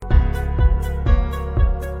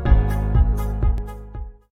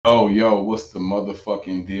Yo, what's the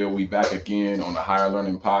motherfucking deal? We back again on the Higher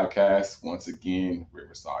Learning Podcast. Once again,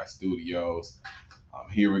 Riverside Studios.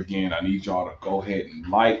 I'm here again. I need y'all to go ahead and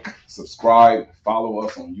like, subscribe, follow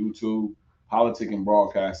us on YouTube, Politic and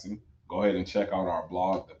Broadcasting. Go ahead and check out our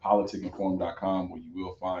blog, thepoliticinform.com, where you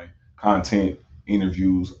will find content,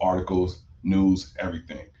 interviews, articles, news,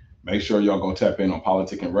 everything. Make sure y'all go tap in on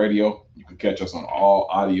Politic and Radio. You can catch us on all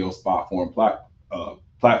audio spot form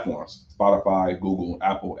platforms: Spotify, Google,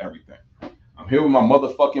 Apple, everything. I'm here with my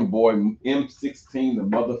motherfucking boy M16, the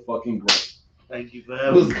motherfucking great. Thank you for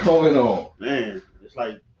having me. What's going on? Man, it's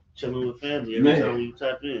like chilling with family every time you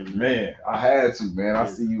tap in. Man, I had to, man. I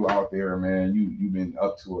see you out there, man. You've been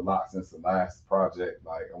up to a lot since the last project.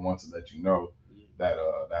 Like, I want to let you know that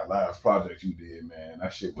that last project you did, man,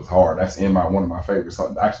 that shit was hard. That's in my one of my favorite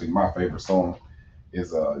songs. Actually, my favorite song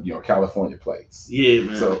is California Plates. Yeah,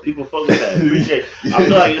 man. So people fuck with that. Appreciate it. I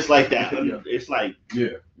feel like it's like that. It's like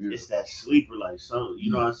it's that sleeper, like some, you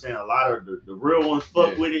know what I'm saying? A lot of the real ones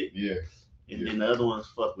fuck with it. Yeah. And then the other ones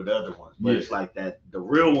fuck with other ones. But it's like that the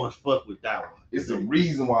real ones fuck with that one. It's the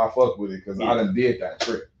reason why I fuck with it, because I done did that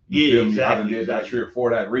trip. Exactly. I done did that trip for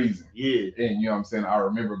that reason. Yeah. And you know what I'm saying? I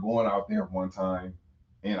remember going out there one time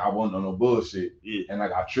and I wasn't on no bullshit. Yeah. And I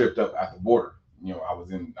got tripped up at the border. You know, I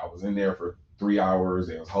was in there for 3 hours.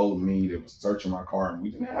 They was holding me. They was searching my car, and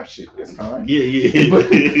we didn't have shit this time. Yeah.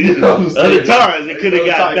 But, you know what I'm saying? Other times it could have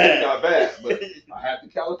got bad. But I had the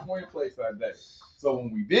California place that day. So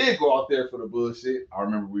when we did go out there for the bullshit, I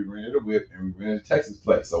remember we rented a whip and we rented a Texas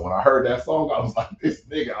place. So when I heard that song, I was like, this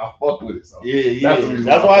nigga, I fuck with it. So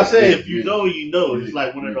That's why I say if you know, you know. It's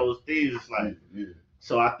like one of those things. It's like,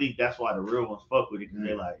 so I think that's why the real ones fuck with it, because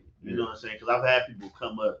they like, you know what I'm saying? Because I've had people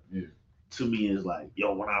come up to me and it's like,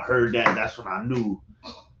 yo, when I heard that, that's when I knew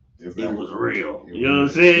it was real. You know what I'm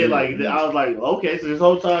saying? Like, I was like, okay, so this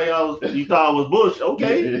whole time you thought I was bullshit.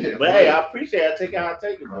 Okay. But hey, I appreciate it. I take it how I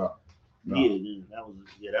take it, bro. No.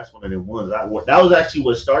 That's one of them ones. That was actually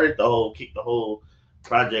what started kicked the whole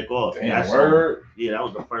project off. Damn, word. That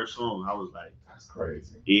was the first song. I was like, that's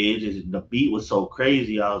crazy. The beat was so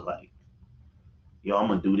crazy. I was like, yo, I'm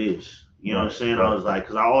gonna do this. You know what I'm saying? I was like,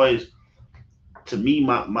 because I always, to me,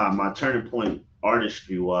 my turning point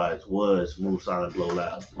artistry wise was Move Silent Blow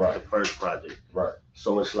Loud, the first project. Right.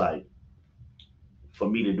 So it's like, for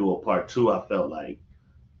me to do a part two, I felt like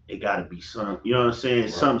it got to be something, you know what I'm saying?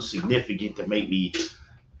 Right. Something significant to make me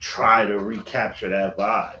try to recapture that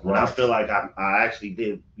vibe. And I feel like I actually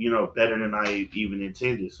did, better than I even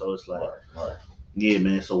intended. So it's like, yeah,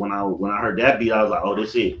 man. So when I heard that beat, I was like, oh,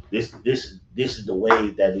 this is it. This is the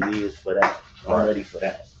wave that it is for that. I'm ready for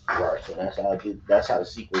that. Right. So that's how the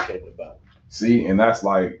sequel came about. See, and that's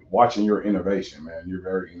like watching your innovation, man. You're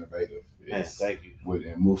very innovative. Man, thank you. With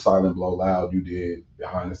Move Silent Blow Loud, you did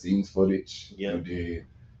behind the scenes footage. Yeah. You did,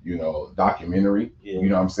 documentary. Yeah. You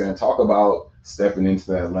know what I'm saying? Talk about stepping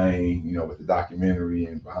into that lane, with the documentary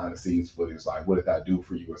and behind the scenes footage. Like, what did that do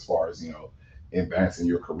for you as far as, advancing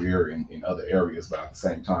your career in other areas, but at the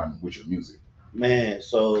same time with your music? Man,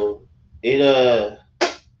 so it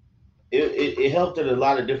helped in a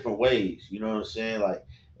lot of different ways. You know what I'm saying? Like,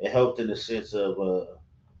 it helped in the sense of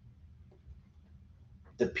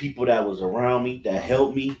the people that was around me, that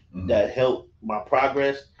helped me, that helped my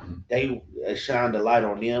progress. They shined a light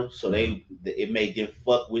on them, so it made them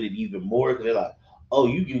fuck with it even more, because they're like, oh,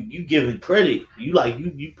 you giving credit,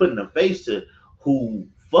 you putting a face to who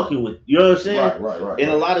fucking with, you know what I'm saying? Right.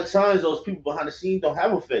 And a lot of times those people behind the scenes don't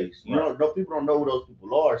have a face. People don't know who those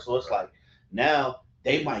people are. So it's like, now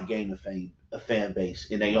they might gain a fan base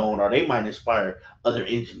in their own, or they might inspire other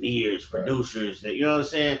engineers, producers, that, you know what I'm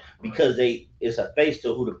saying? Because it's a face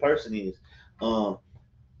to who the person is.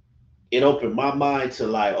 It opened my mind to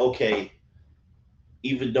like, okay,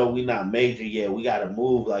 even though we not major yet, we gotta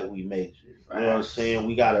move like we major. You know what I'm saying?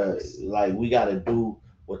 We gotta do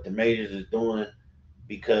what the majors is doing,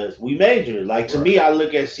 because we major. Like, to me, I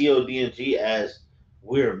look at CODNG as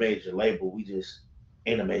we're a major label. We just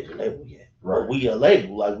ain't a major label yet. But we a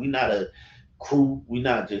label. Like, we not a crew. We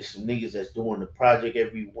not just some niggas that's doing the project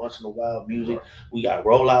every once in a while music. We got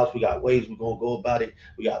rollouts. We got ways we're gonna go about it.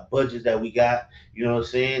 We got budgets that we got. You know what I'm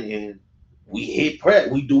saying? And we hit press.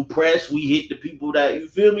 We do press. We hit the people that, you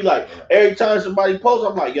feel me? Like, every time somebody posts,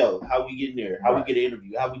 I'm like, yo, how we getting there? How we get an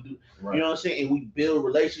interview? How we do? You know what I'm saying? And we build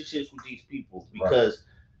relationships with these people, because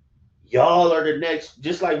y'all are the next,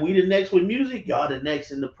 just like we the next with music, y'all the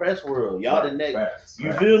next in the press world. Y'all the next.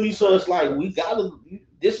 You feel me? So it's like,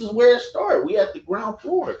 this is where it started. We at the ground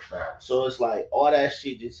floor. So it's like, all that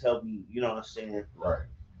shit just helped me, you know what I'm saying? Right.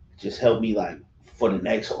 Just helped me like for the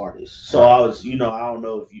next artist. So I was, I don't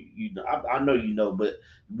know if you know, I know you know, but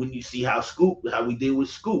when you see how we did with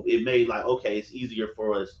Scoop, it made like, okay, it's easier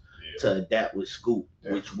for us to adapt with Scoop,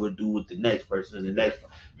 which we'll do with the next person and the next.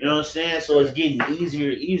 You know what I'm saying? So it's getting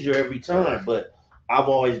easier every time. But I've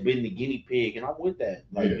always been the guinea pig, and I'm with that.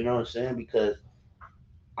 Like, you know what I'm saying? Because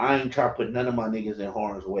I ain't trying to put none of my niggas in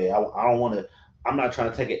harm's way. I don't want to. I'm not trying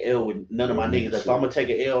to take an L with none of my niggas. If I'm gonna take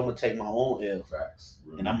an L, I'm gonna take my own L. Facts.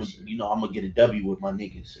 And I'm gonna get a W with my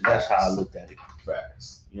niggas. And that's how I looked at it.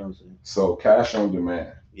 Facts. You know what I'm saying? So Cash on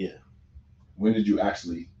Demand. Yeah. When did you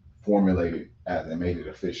actually formulate it and made it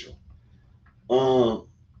official?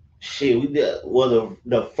 Shit, we did. Well,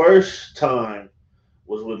 the first time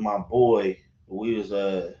was with my boy. We was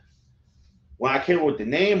when I came up with the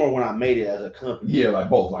name or when I made it as a company. Yeah, like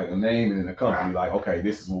both, like a name and then a company. Like, okay,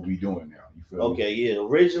 this is what we doing now. You feel me? Okay, yeah.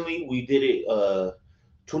 Originally, we did it.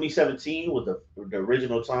 2017 was the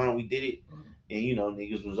original time we did it, and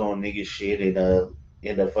niggas was on niggas shit and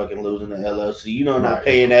end up fucking losing the LLC. Not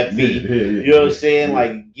paying that fee. You know what I'm saying? Yeah.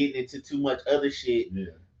 Like getting into too much other shit. Yeah.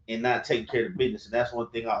 And not taking care of the business. And that's one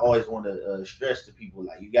thing I always want to stress to people.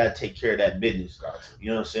 Like, you got to take care of that business. Gotcha. You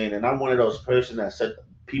know what I'm saying? And I'm one of those person that's such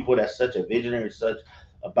a visionary, such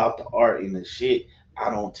about the art and the shit. I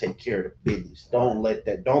don't take care of the business. Don't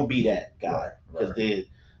be that guy. Because then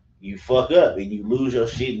you fuck up and you lose your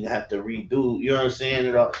shit and have to redo. You know what I'm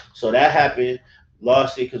saying? So that happened.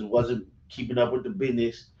 Lost it because it wasn't keeping up with the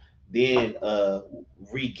business. Then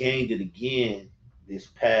regained it again this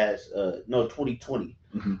past 2020.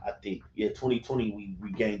 Mm-hmm. I think 2020 we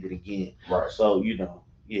regained it again. Right. So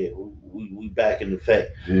we back in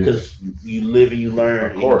effect because you live and you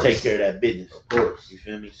learn and you take care of that business. Of course. You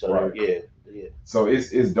feel me? So yeah. So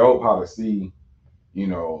it's dope how to see,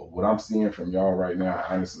 what I'm seeing from y'all right now.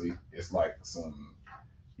 Honestly, it's like some,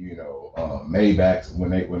 Maybachs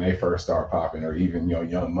when they first start popping, or even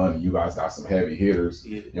Young Money. You guys got some heavy hitters.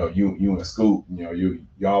 Yeah. You and Scoop.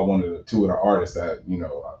 Y'all one of the two of the artists that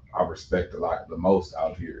I respect a lot the most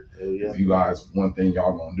out here. Yeah. You guys, one thing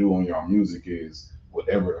y'all gonna do on y'all music is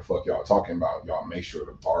whatever the fuck y'all talking about, y'all make sure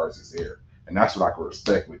the bars is there. And that's what I can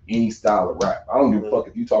respect with any style of rap. I don't give a fuck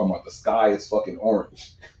if you talking about the sky is fucking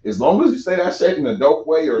orange. As long as you say that shit in a dope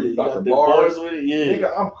way, or you got the bars with it,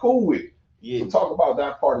 nigga, I'm cool with it. Yeah. So talk about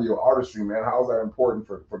that part of your artistry, man. How is that important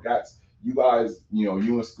for guys? You guys, you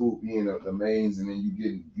and Scoop being the mains, and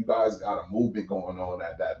then you guys got a movement going on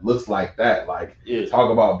that looks like that. Like,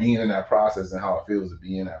 talk about being in that process and how it feels to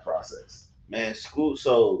be in that process. Man, Scoop.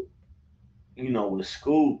 So, with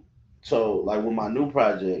Scoop, so like with my new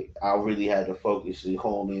project, I really had to focus and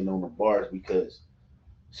hone in on the bars because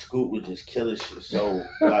Scoop was just killing shit. So,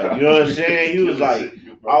 like, you know what I'm saying? He was like,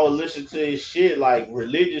 I would listen to his shit like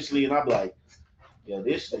religiously, and I'd be like, yo,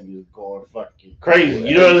 this nigga is going fucking crazy.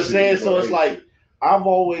 You know what I'm saying? So it's like I've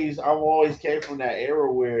always came from that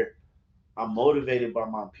era where I'm motivated by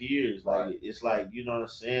my peers. Like, it's like, you know what I'm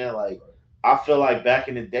saying? Like, I feel like back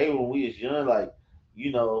in the day when we was young, like,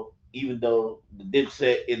 even though the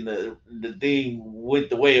Dipset in the thing went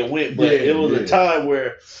the way it went, but it was a time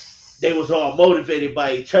where they was all motivated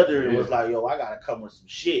by each other. It was like, yo, I gotta come with some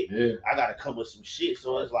shit. Yeah. I gotta come with some shit.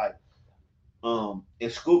 So it's like,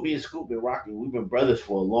 and Scoop been rocking. We've been brothers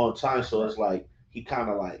for a long time. So it's like he kind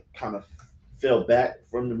of fell back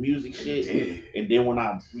from the music shit. Yeah. And then when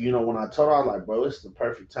I told her, I was like, bro, it's the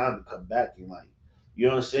perfect time to come back and like, you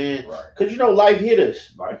know what I'm saying? Right. Because life hit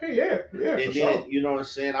us. Life hit, yeah. And then sure. You know what I'm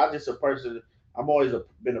saying? I'm just a person. I'm always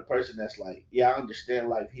been a person that's like, I understand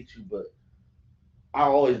life hit you, but I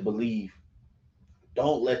always believe,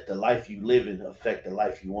 don't let the life you live in affect the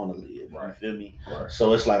life you want to live. Right. You feel me? Right.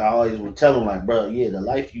 So it's like I always would tell them, like, bro, the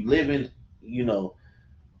life you live in,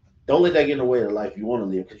 don't let that get in the way of the life you want to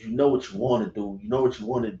live, because you know what you want to do, you know what you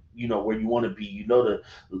want to, where you want to be, you know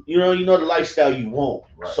the lifestyle you want.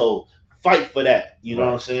 Right. So fight for that. You know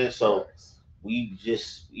what I'm saying? So we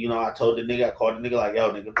just, I called the nigga like,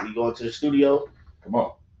 yo, nigga, we going to the studio. Come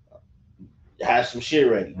on. Have some shit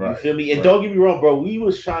ready. Right. You feel me? And don't get me wrong, bro. We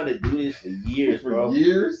was trying to do this for years, bro.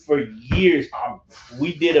 For years.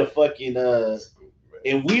 We did a fucking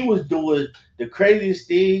and we was doing the craziest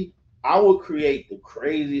thing. I would create the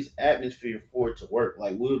craziest atmosphere for it to work.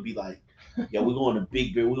 Like, we would be like, we're going to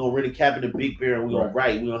Big Bear. We're going to rent a cabin to Big Bear and we're going to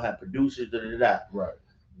write. We're going to have producers, Right.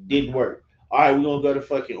 Didn't work. All right, we're going to go to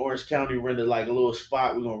fucking Orange County, rent like a little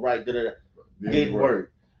spot. We're going to write, Didn't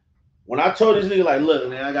work. When I told this nigga, like, look,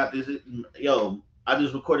 man, I got this, I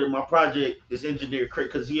just recorded my project, this engineer,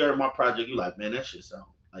 because he heard my project, you like, man, that shit sound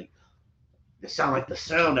like, it sound like the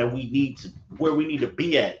sound that we need to, where we need to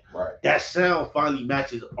be at. Right. That sound finally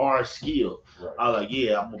matches our skill. Right. I was like,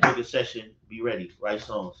 I'm going to book a session, be ready, write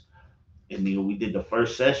songs. And then we did the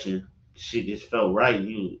first session. Shit just felt right.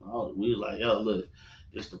 We was like, yo, look,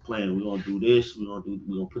 this the plan. We're gonna do this. We're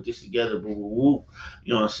gonna put this together. Boom, boom, boom.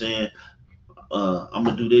 You know what I'm saying? I'm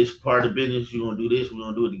gonna do this part of the business. You're gonna do this. We're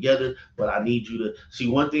gonna do it together. But I need you to see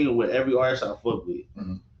one thing with every artist I fuck with.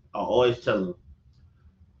 Mm-hmm. I always tell them,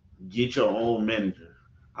 get your own manager.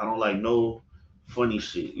 I don't like no funny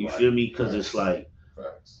shit. You feel me? Because it's like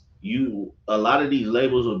you. A lot of these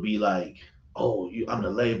labels will be like, oh, I'm the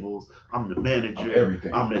label. I'm the manager.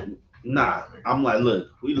 Everything. I'm the nah. I'm like, look,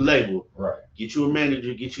 we the label. Right. Get you a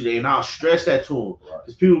manager. Get you there, and I'll stress that to them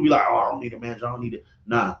because people be like, oh, I don't need a manager. I don't need it.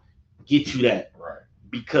 Nah. Get you that, right?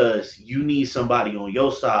 Because you need somebody on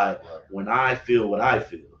your side when I feel what I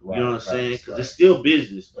feel. You know what I'm saying? Because it's still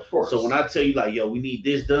business. Of course. So when I tell you like, yo, we need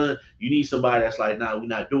this done, you need somebody that's like, nah, we're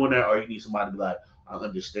not doing that, or you need somebody to be like, I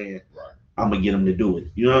understand. Right. I'm gonna get them to do it.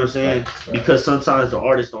 You know what I'm saying? Right. Because sometimes the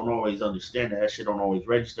artists don't always understand that. That shit don't always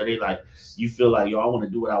register. They like, you feel like, yo, I want to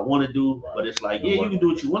do what I want to do, but it's like, yeah, you can do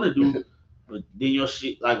what you want to do, but then your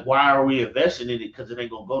shit, like, why are we investing in it? Because it ain't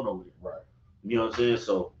gonna go nowhere. Right. You know what I'm saying?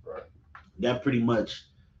 So. That pretty much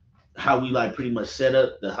how we like pretty much set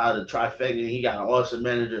up how the trifecta. And he got an awesome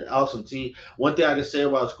manager, awesome team. One thing I can say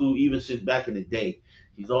about School, even since back in the day,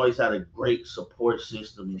 he's always had a great support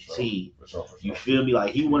system and team. For sure. You feel me?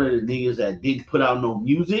 Like he one of the niggas that didn't put out no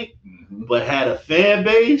music, but had a fan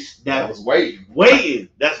base that was waiting.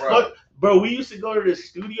 That's bro. We used to go to the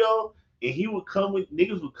studio. And he would come with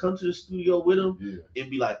niggas would come to the studio with him and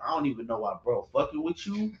be like, I don't even know why bro fucking with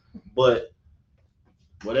you, but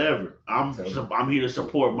whatever. I'm here to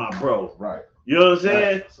support my bro. Right. You know what I'm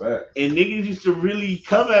saying? Right. And niggas used to really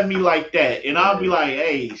come at me like that. And I'll be like,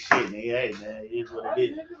 hey, shit, nigga, hey, man, it is what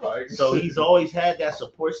it is. So he's always had that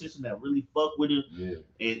support system that really fuck with him. Yeah.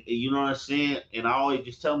 And you know what I'm saying? And I always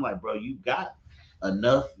just tell him, like, bro, you got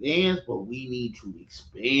enough fans, but we need to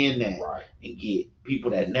expand that and get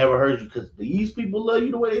people that never heard you. Because these people love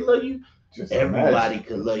you the way they love you. Just everybody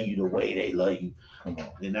could love you the way they love you. Come on.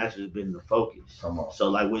 And that's just been the focus. Come on. So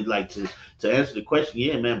like we'd like to answer the question,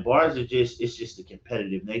 yeah, man, bars are it's just the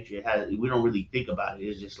competitive nature. We don't really think about it.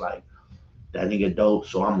 It's just like that nigga dope.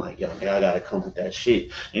 So I'm like, yo, man, I gotta come with that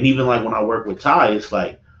shit. And even like when I work with Ty, it's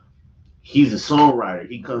like he's a songwriter.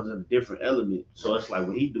 He comes in a different element. So it's like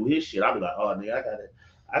when he do his shit, I'll be like, oh nigga,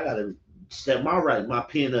 I gotta step my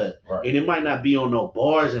pen up. Right. And it might not be on no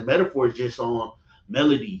bars and metaphors, just on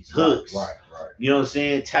melodies, hooks. Right. You know what I'm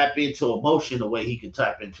saying? Tap into emotion the way he can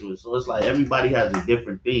tap into it. So it's like everybody has a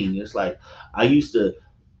different thing. It's like I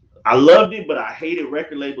loved it, but I hated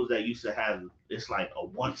record labels that used to have it's like a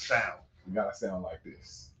one sound. You gotta sound like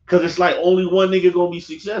this. Cause it's like only one nigga gonna be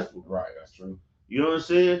successful. Right, that's true. You know what I'm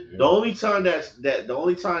saying? Yeah. The only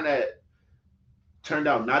time that turned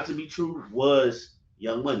out not to be true was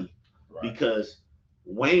Young Money. Right. Because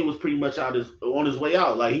Wayne was pretty much on his way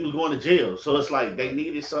out. Like he was going to jail. So it's like they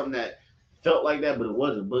needed something that felt like that, but it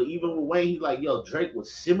wasn't. But even with Wayne, he's like, yo, Drake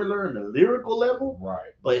was similar in the lyrical level. Right.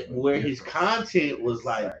 But where his content was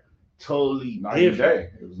like totally different.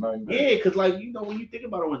 It was night and day. Yeah, because like, you know, when you think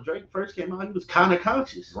about it, when Drake first came out, he was kind of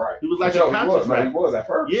conscious. Right. He was like a conscious rapper. He was at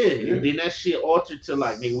first. Yeah. And then that shit altered to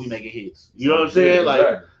like, nigga, we making hits. You know what I'm saying?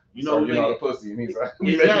 Like, you know, the pussy. And he's like,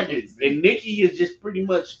 exactly. And Nicki is just pretty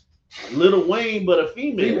much Lil Wayne, but a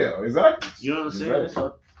female. Yeah, exactly. You know what I'm saying? Exactly.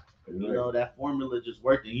 So, you know, that formula just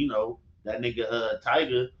worked. And, you know, that nigga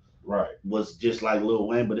Tiger was just like Lil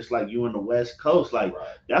Wayne, but it's like you in the West Coast. Like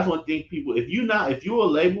that's one thing people, if you're a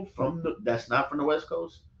label from that's not from the West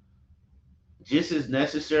Coast, just as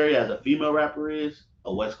necessary as a female rapper is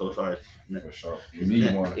a West Coast artist. For sure. You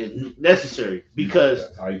need one. It's necessary because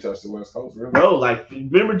that's how you touch the West Coast, really. Bro, like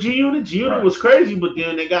remember G Unit? G Unit was crazy, but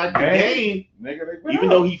then they got the game. Even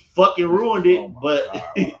though he fucking ruined it,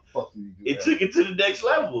 but it took it to the next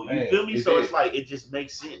level. You feel me? So it's like it just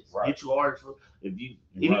makes sense. Get your artists. If you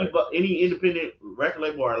any independent record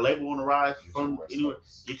label or a label on the rise from anywhere,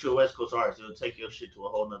 get your West Coast artists. It'll take your shit to a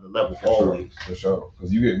whole nother level. Always. For sure.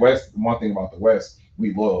 Because you get West. One thing about the West,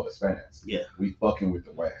 we loyal as fans. Yeah. We fucking with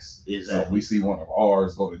the West. Exactly. So we see one of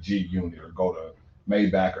ours go to G Unit or go to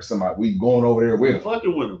Maybach or somebody, we going over there with them.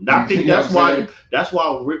 Fucking with them. I think that's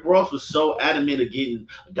why Rick Ross was so adamant of getting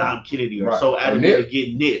Dom Kennedy or so adamant of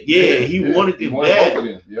getting Nip. Yeah, he wanted them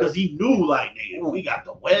bad because he knew like, nigga, we got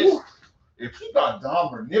the West. Ooh. If he got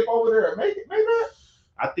Dom or Nip over there and make it,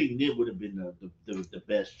 I think Nip would have been the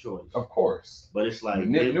best choice. Of course. But it's like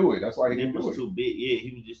Nip knew it. That's why he didn't do it. Nip was too big. Yeah,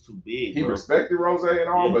 he was just too big. He respected Rose and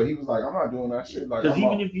all, but he was like, I'm not doing that shit. Like, because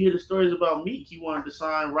even if you hear the stories about Meek, he wanted to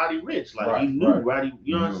sign Roddy Ricch. Like he knew Roddy.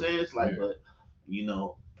 You know what I'm saying? It's like, but you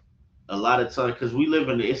know, a lot of times because we live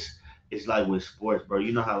in it's like with sports, bro.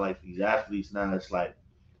 You know how like these athletes now, it's like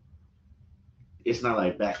it's not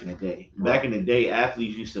like back in the day. Back in the day,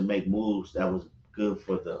 athletes used to make moves that was good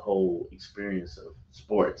for the whole experience of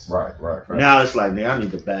sports. Right. Now it's like, man, I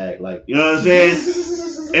need the bag. Like, you know what I'm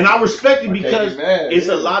saying? And I respect it because it's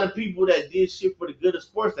a lot of people that did shit for the good of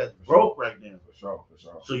sports that's broke right now. For sure.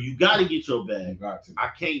 So you got to get your bag. You got to. I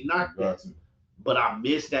can't knock that. But I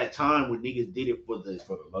miss that time when niggas did it for the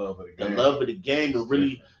love of the game. The love of the game and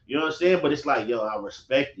really, you know what I'm saying? But it's like, yo, I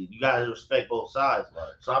respect it. You guys respect both sides. Right.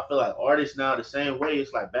 So I feel like artists now the same way.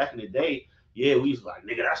 It's like back in the day, yeah, we was like,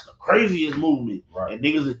 nigga, that's the craziest movement. Right. And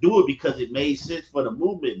niggas would do it because it made sense for the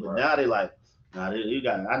movement. But Right. now they like, nah,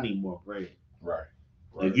 I need more bread. Right.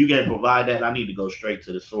 If you can't provide that, I need to go straight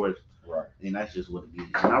to the source. Right. And that's just what it is.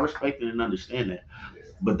 And I respect it and understand that. Yeah.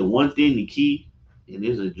 But the one thing, the key, and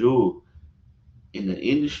this is a jewel, in the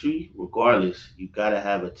industry, regardless, you gotta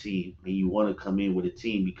have a team, and you want to come in with a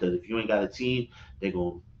team because if you ain't got a team, they're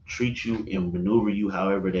gonna treat you and maneuver you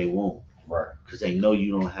however they want. Right. Because they know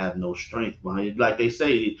you don't have no strength behind it. Like they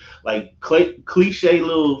say, like cliche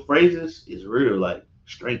little phrases is real. Like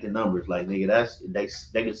strength in numbers. Like nigga,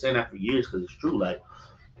 they can say that for years because it's true. Like,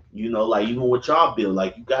 you know, like even with y'all build,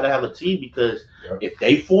 like you gotta have a team because if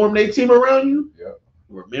they form their team around you.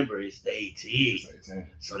 Remember, it's their team.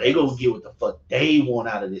 So they gonna get what the fuck they want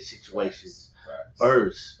out of this situation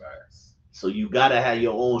first. Facts. So you gotta have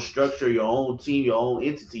your own structure, your own team, your own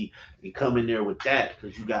entity, and come in there with that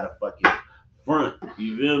because you gotta fucking front.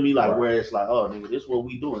 You feel me? Like where it's like, oh nigga, this is what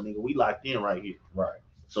we doing, nigga. We locked in right here. Right.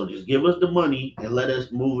 So just give us the money and let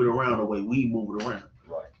us move it around the way we move it around.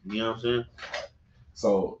 Right. You know what I'm saying? Right.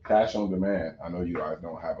 So cash on demand. I know you guys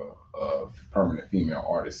don't have a permanent female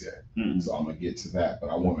artist yet, so I'm gonna get to that. But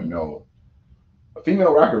I want to know,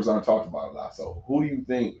 female rappers aren't talked about a lot. So who do you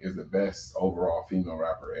think is the best overall female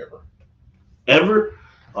rapper ever? Ever?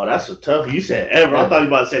 Oh, that's a tough one. You said ever. I thought you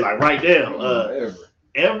were about to say like right now.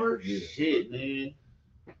 Ever? Yeah. Shit, man.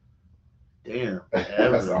 Damn.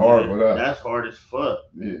 Ever, that's a hard one. That's hard as fuck.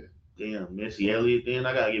 Yeah. Damn, Missy Elliott. Then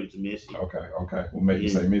I gotta give it to Missy. Okay. We'll make you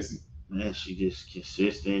say Missy. Man, she just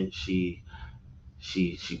consistent. She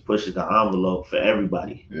pushes the envelope for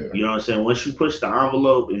everybody. Yeah. You know what I'm saying? Once you push the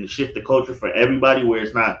envelope and shift the culture for everybody, where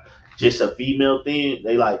it's not just a female thing,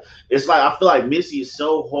 it's like I feel like Missy is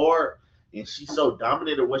so hard and she's so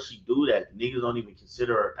dominant at what she do that niggas don't even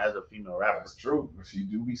consider her as a female rapper. That's true. She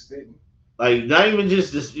do be spitting. Like not even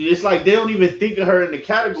just this. It's like they don't even think of her in the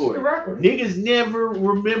category. Niggas never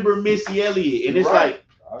remember Missy Elliott, and it's like,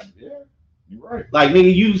 yeah, you're right. Like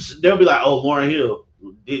nigga, they'll be like, oh, Lauryn Hill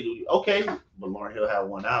did okay. But Lauryn Hill had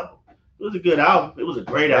one album. It was a good album. It was a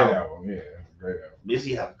great album. Yeah, it was a great album.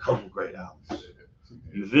 Missy had a couple great albums.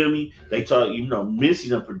 You feel me? They talk, Missy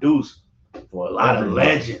done produced for a lot of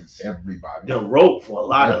legends. Everybody. Done wrote for a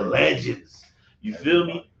lot of legends. You feel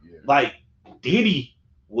me? Yeah. Like Diddy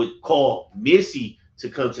would call Missy to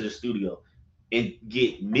come to the studio and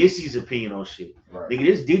get Missy's opinion on shit. Right.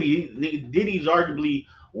 Nigga, Diddy's arguably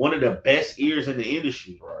one of the best ears in the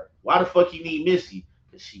industry. Right. Why the fuck you need Missy?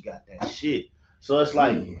 Because she got that shit. So it's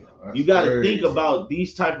like you got to think about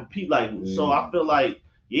these type of people. Like, so I feel like,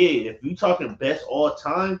 yeah, if you talking best all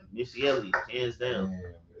time, Missy Elliott, hands down.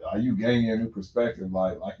 Are you gaining a new perspective,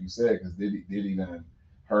 like you said, because Diddy done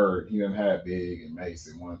had Big and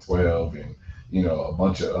Mason 112 and a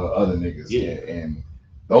bunch of other niggas, and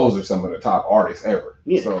those are some of the top artists ever.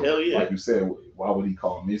 Yeah, so hell yeah. Like you said, why would he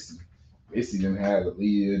call Missy? Missy didn't have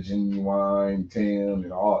Aaliyah, Genuine, Tim,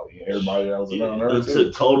 and everybody that was around her. It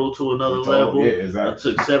took Total to another level. Yeah,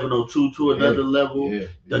 exactly. It took 702 to another level.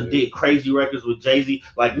 Did crazy records with Jay-Z.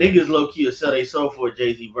 Like niggas low key will sell their soul for a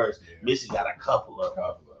Jay-Z verse. Yeah. Missy got a couple of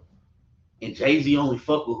them. And Jay-Z only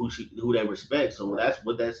fuck with who they respect. So that's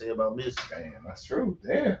what that say about Missy. Damn, that's true.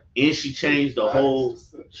 Damn. And she changed the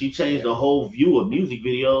whole view of music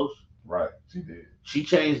videos. Right, she did. She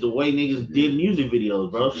changed the way niggas did music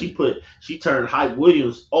videos, bro. She turned Hype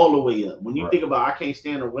Williams all the way up. When you think about I Can't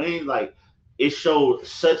Stand the Rain, like it showed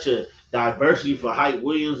such a diversity for Hype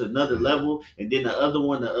Williams, another level, and then the other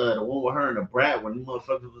one, the one with her and the Brat, when the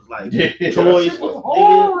motherfuckers was like toys.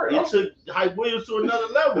 It took Hype Williams to another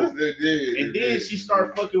level. And then she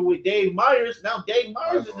started fucking with Dave Myers. Now Dave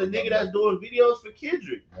Myers is the nigga that's doing videos for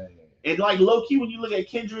Kendrick. And like low key, when you look at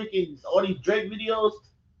Kendrick and all these Drake videos,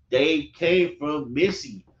 they came from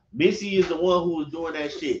Missy. Missy is the one who was doing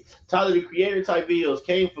that shit. Tyler, the Creator type videos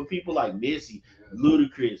came from people like Missy,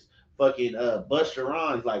 Ludacris, fucking Busta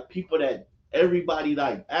Rhymes, like people that everybody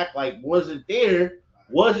like act like wasn't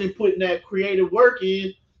putting that creative work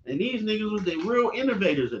in, and these niggas was the real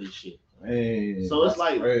innovators of this shit. Man, so it's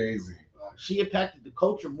like crazy. She impacted the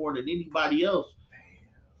culture more than anybody else.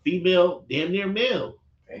 Female, damn near male.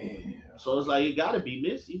 Damn. So it's like it gotta be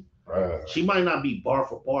Missy. She might not be bar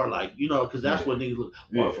for bar, like, you know, because that's what niggas look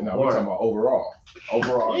bar for we're bar. talking about overall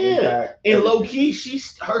And impact. low key,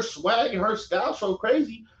 her swag and her style so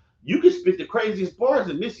crazy. You could spit the craziest bars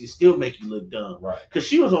and Missy still make you look dumb. Right. Because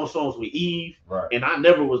she was on songs with Eve, Right. and I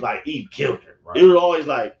never was like, Eve killed her. Right. It was always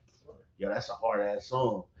like, yo, that's a hard ass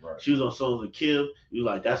song. Right. She was on songs with Kim. You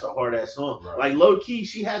like, that's a hard ass song. Right. Like low key,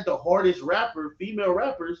 she had the hardest female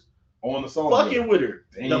rappers on the song, fucking with her.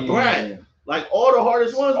 Damn. The Brat. Like all the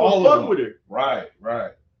hardest ones All will of fuck with her. Right.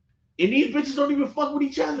 And these bitches don't even fuck with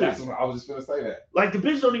each other. That's what I was just gonna say that. Like the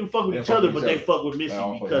bitches don't even fuck with each other, but they fuck with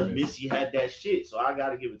Missy because Missy had that shit. So I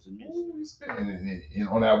gotta give it to Missy. And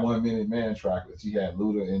on that 1 Minute Man track that she had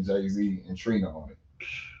Luda and Jay-Z and Trina on it.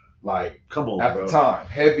 Like, come on, at bro. the time,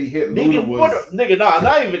 heavy hit. Nigga, Luda was nigga, nah,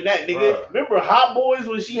 not even that, nigga. Bruh. Remember Hot Boys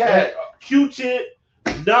when she had Q-Tip,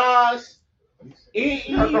 Nas,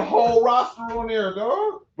 you had the whole roster on there,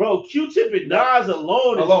 dog. Bro, Q-Tip and Nas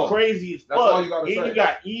alone is crazy as fuck. That's all you gotta say. And you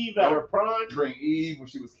got Eve at her prime. During Eve when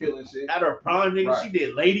she was killing shit. At her prime, nigga, Right. She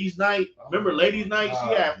did Ladies Night. Remember Ladies Night?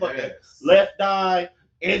 She had fucking yes. Left Eye,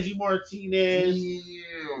 Angie Martinez,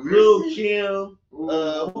 Damn, Lil Missy. Kim. Who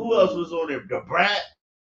else was on there? The Brat.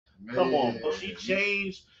 Man. Come on, bro. She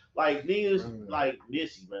changed. Like niggas, like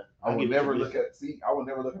Missy, man. I would never look at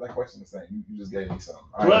that question the same. You just gave me something.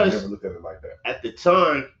 I would never look at it like that. At the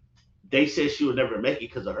time, they said she would never make it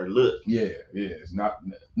because of her look. Yeah, it's not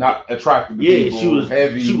attractive to Yeah, people. she was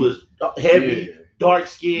heavy. She was heavy, Yeah. dark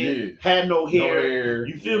skin, had no hair.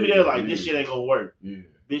 You feel me? They're like, this yeah. shit ain't gonna work. Yeah,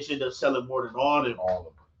 Bitch ended up selling more than all of them.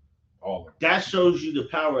 all of them. That shows you the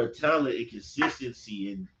power of talent and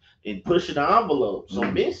consistency and pushing the envelope. So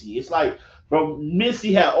Missy, it's like, bro,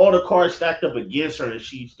 Missy had all the cards stacked up against her, and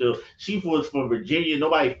she was from Virginia.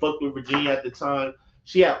 Nobody fucked with Virginia at the time.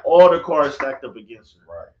 She had all the cards stacked up against her,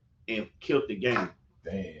 Right, and killed the game.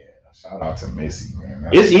 Damn, shout out to Missy, man.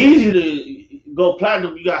 It's easy to go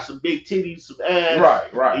platinum. You got some big titties, some ass,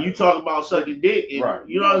 right. And you talk about sucking dick, and Right.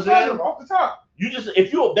 you know what I'm saying? Off the top. You just,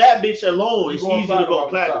 if you're a bad bitch alone, it's You going easy to go off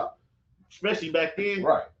the platinum, top. especially back then.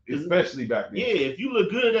 Right, especially back then. Yeah, if you look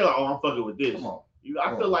good, they're like, oh, I'm fucking with this. Come on.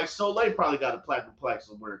 I feel like Soleil probably got a platinum plaque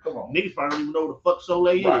somewhere. Come on. Niggas probably don't even know what the fuck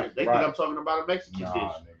Soleil is. Right, They think I'm talking about a Mexican Nah, dish.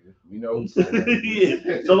 nigga. We know. Soleil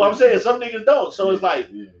Yeah. So what I'm saying, some niggas don't. So it's like,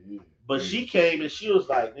 yeah. but she came and she was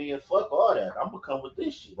like, nigga, fuck all that. I'm gonna come with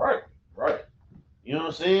this shit. Right. You know what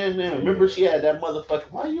I'm saying, man? Remember she had that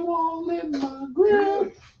motherfucking, why you all in my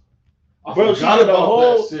grill? Bro, she did a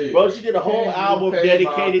whole album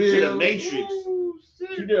dedicated to the Matrix.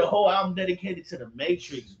 She did a whole album dedicated to the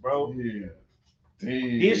Matrix, bro. Yeah.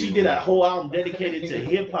 Then she did a whole album dedicated to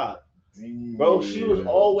hip hop. Bro, she was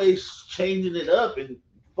always changing it up and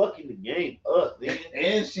fucking the game up, man.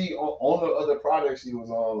 And she on the other project she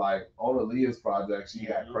was on, like on Aaliyah's project, she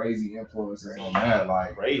had crazy influences on that.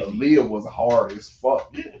 Like Crazy. Aaliyah was hard as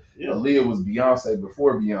fuck. Yeah. Aaliyah was Beyonce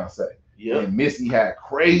before Beyonce. Yeah. And Missy had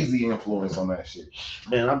crazy influence on that shit.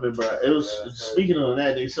 Man, I remember it was speaking of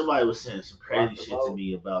that, somebody was saying some crazy shit to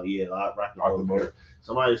me about Rock the Boat.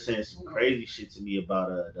 Somebody was saying some crazy shit to me about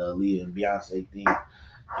the Aaliyah and Beyonce thing.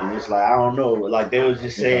 And it's like, I don't know. Like, they was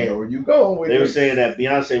just saying, where you going with they were this? saying that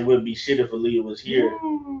Beyonce wouldn't be shit if Aaliyah was here.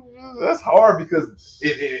 That's hard because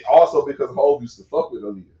it also because Hov used to fuck with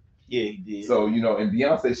Aaliyah. Yeah, he did. So, you know, and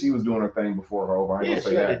Beyonce, she was doing her thing before Hov. I ain't gonna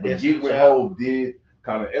say that. But Get Get With Hov did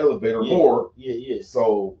kind of elevate her more. Yeah.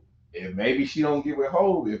 So, if maybe she don't get with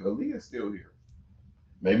Hov if Aaliyah's still here.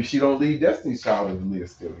 Maybe she don't leave Destiny's Child if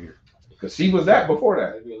Aaliyah's still here. Because she was that before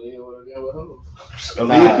that. Aaliyah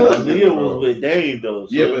was with Dame, though.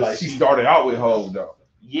 So yeah, but like she started out with Hov, though.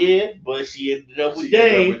 Yeah, but she ended up with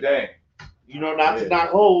Dame. You know, not to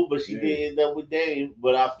knock Hov, but she did end up with Dame.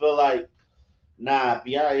 But I feel like,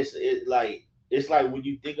 Beyonce, it's like when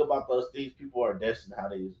you think about those things, people are destined how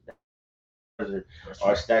they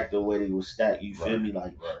are stacked the way they were stacked. You feel me?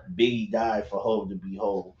 Like Biggie died for Hov to be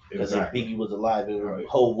Hov. Because if Biggie was alive,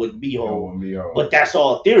 Hov wouldn't be Hov. But that's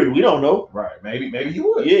all theory. We don't know. Right. Maybe he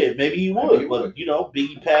would. Yeah, maybe he would. But you know,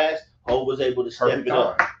 Biggie passed. Hov was able to step it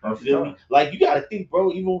up. You feel me? Like, you gotta think,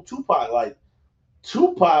 bro, even Tupac,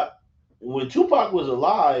 when Tupac was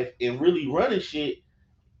alive and really running shit,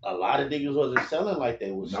 a lot of niggas wasn't selling like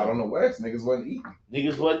they was. Not on the West, niggas wasn't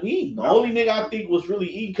eating. The only nigga I think was really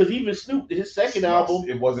eating, because even Snoop, his second album,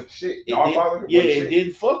 it wasn't shit. it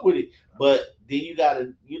didn't fuck with it. But Then you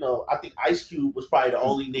gotta, I think Ice Cube was probably the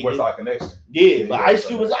only nigga. Westside Connection. Yeah, but Ice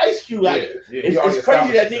Cube was Ice Cube. Like, it's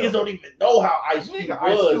crazy that niggas don't even know how Ice Cube was.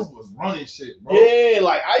 Ice Cube was running shit, bro. Yeah,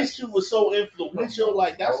 like Ice Cube was so influential.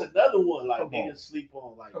 Like that's another one. Like niggas sleep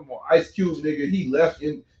on. Like, come on, Ice Cube, nigga.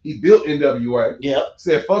 He built NWA. Yeah.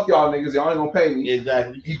 Said fuck y'all niggas. Y'all ain't gonna pay me.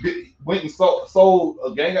 Exactly. He went and sold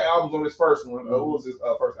a gang of albums on his first one. What was his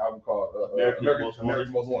first album called? America's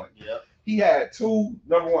Most Wanted. Yep. He had 2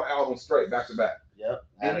 #1 albums straight back to back. Yep.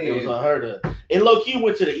 And it was unheard of. And low key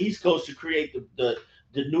went to the East Coast to create the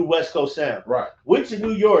new West Coast sound. Right. Went to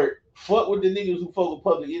New York, fuck with the niggas who fuck with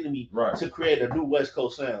Public Enemy, right, to create a new West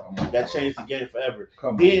Coast sound that changed the game forever.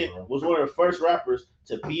 Then was one of the first rappers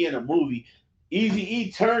to be in a movie.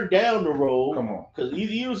 Eazy-E turned down the role. Come on. Because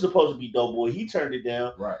Eazy-E was supposed to be Dope Boy. He turned it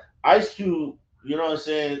down. Right. Ice Cube, you know what I'm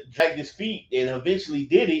saying, dragged his feet and eventually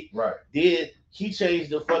did it. Right. Then he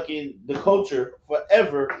changed the culture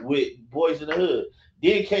forever with Boys in the Hood.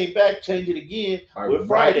 Then came back, changed it again with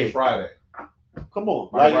Friday. Come on,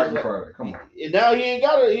 Friday. Come on. And now he ain't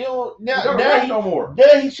got it. He don't now no more.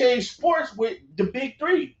 Now he changed sports with the big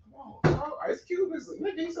 3. Ice Cube is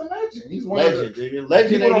he's a legend. He's one legend. Of the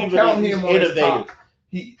legend. People don't count him on his top.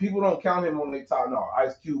 People don't count him on their top. No,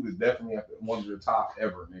 Ice Cube is definitely one of the top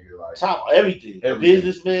ever, nigga. Like top everything.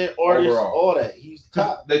 Businessman, artist, overall. All that. He's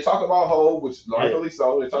top. They talk about Hov, which rightfully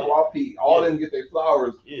so. They talk about Pete. All them get their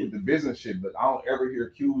flowers with the business shit, but I don't ever hear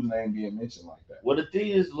Cube's name being mentioned like that. Well, the thing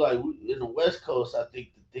is, like in the West Coast, I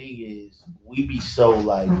think the thing is we be so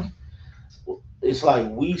like, it's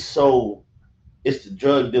like it's the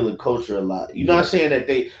drug dealer culture a lot. You're not saying that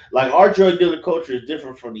they like our drug dealer culture is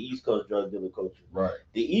different from the East Coast drug dealer culture. Right.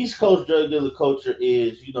 The East Coast drug dealer culture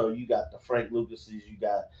is, you got the Frank Lucases, you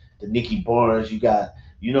got the Nicky Barnes, you got,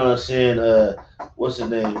 you know what I'm saying? What's the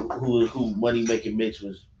name? Who Money Making Mitch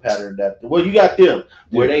was patterned after? Well, you got them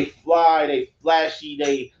where they fly, they flashy,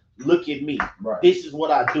 they look at me. Right. This is what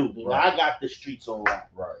I do. Right. I got the streets on lock.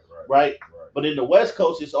 Right. But in the West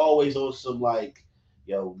Coast, it's always on some like,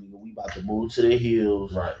 yo, we about to move to the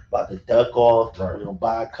hills. Right. About to duck off. Right. We're gonna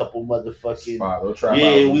buy a couple motherfucking.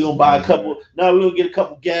 We gonna buy a couple. No, we're gonna get a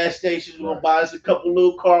couple gas stations. We're gonna buy us a couple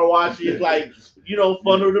little car washes. Like,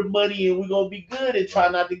 funnel the money, and we're gonna be good and try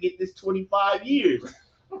not to get this 25 years.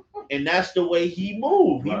 And that's the way he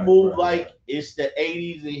moved. He moved like it's the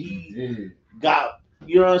 80s, and he got.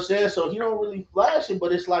 You know what I'm saying? So he don't really flash it,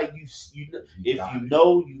 but it's like if you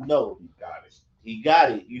know, you know. He got it. He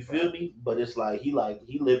got it. You feel me? But it's like he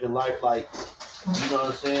living life like, you know what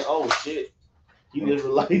I'm saying? Oh shit, he living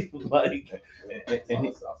life like.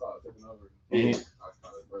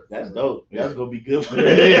 That's dope. That's gonna be good for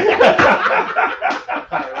him.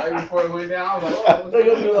 Right before it went down, I was like,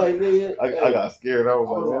 I got scared. I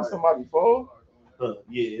was like, somebody fall?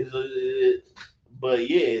 It's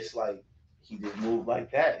like he just moved like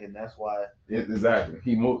that, and that's why. Exactly.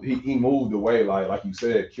 He moved away like you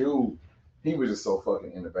said, Cube. He was just so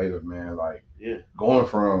fucking innovative, man. Like, going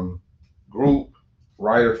from group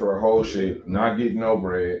writer for a whole shit, not getting no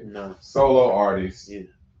bread, solo artist,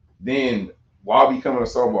 then while becoming a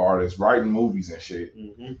solo artist, writing movies and shit,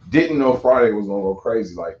 didn't know Friday was gonna go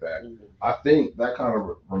crazy like that. I think that kind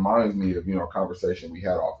of reminds me of a conversation we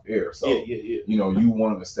had off air. So you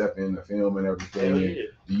wanted to step in the film and everything.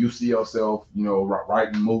 Do you see yourself,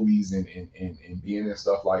 writing movies and being in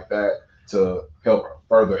stuff like that to help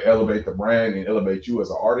further elevate the brand and elevate you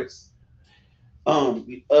as an artist?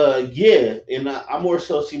 And I more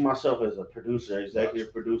so see myself as a producer,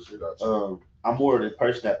 executive producer. Gotcha. I'm more the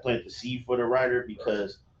person that planted the seed for the writer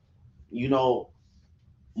because, more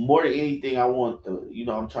than anything, I want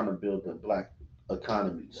I'm trying to build the Black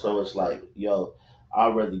economy. So it's like,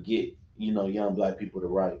 I'd rather get, young Black people to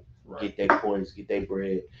write, get their points, get their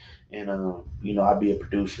bread. And, I'll be a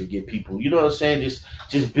producer, get people, you know what I'm saying?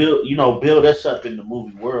 Just build, build us up in the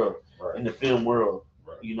movie world, in the film world,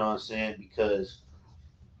 you know what I'm saying? Because,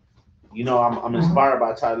 I'm inspired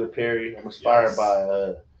by Tyler Perry. I'm inspired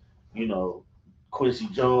by, Quincy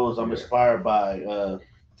Jones. I'm inspired by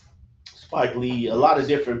Spike Lee, a lot of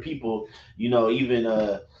different people, even,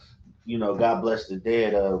 God bless the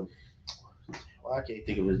dead. I can't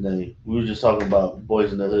think of his name. We were just talking about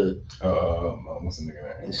Boys in the Hood. What's the nigga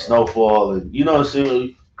name? And Snowfall, and you know what I'm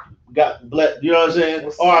saying? Got blessed, you know what I'm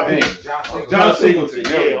saying? R.I.P. John Singleton.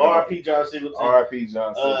 Yeah, R.I.P. John Singleton. R.I.P.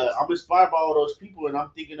 John Singleton. I'm inspired by all those people, and I'm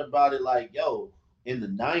thinking about it like, in the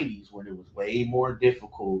 90s when it was way more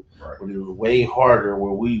difficult, when it was way harder,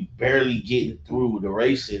 where we barely getting through the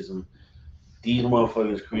racism, these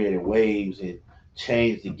motherfuckers created waves and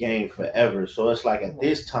changed the game forever. So it's like at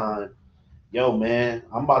this time, man,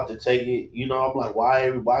 I'm about to take it. I'm like, why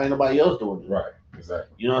ain't nobody else doing it? Right.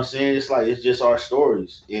 Exactly. You know what I'm saying? It's like it's just our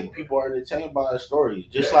stories, and people are entertained by our stories,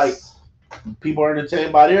 just Yes. like people are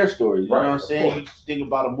entertained by their stories. You Right, know what I'm of saying? course. You think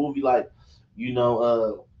about a movie like,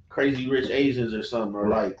 Crazy Rich Asians or something, or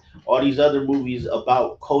Right. like all these other movies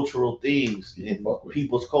about cultural things People and fuck with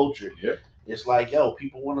people's culture. Yeah. It's like, yo,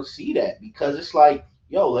 people want to see that because it's like,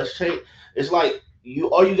 yo, let's change. It's like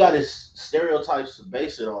all you got is stereotypes to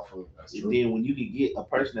base it off of. That's And true. then when you can get a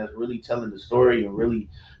person that's really telling the story and really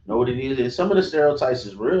know what it is, and some of the stereotypes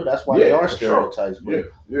is real. That's why they Yeah, are for sure. stereotypes.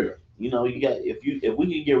 But Yeah. you know, you got if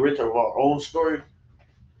we can get rid of our own story,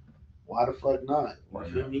 why the fuck not? You Why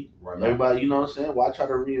feel not? me? Why not? Everybody, you know what I'm saying? Why try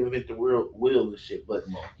to reinvent the wheel and shit? But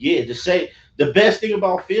Come on. yeah, to say the best thing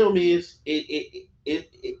about film is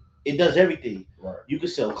it does everything. Right. You can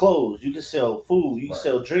sell clothes, you can sell food, you can Right.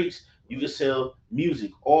 sell drinks, you can sell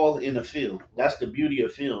music, all in a film. That's the beauty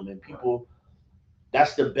of film, and people.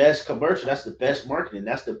 That's the best commercial. That's the best marketing.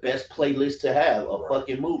 That's the best playlist to have a Right.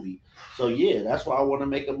 fucking movie. So yeah, that's why I want to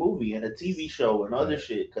make a movie and a TV show and other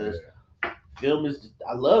shit because Yeah. film is.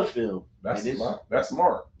 I love film. That's And it's, smart. That's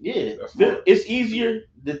smart. yeah, That's smart. it's easier.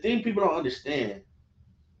 The thing people don't understand,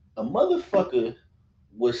 a motherfucker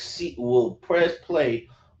will press play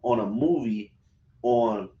on a movie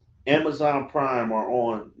on Amazon Prime or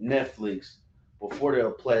on Netflix before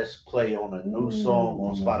they'll press play on a new song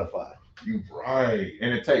on Spotify. You right.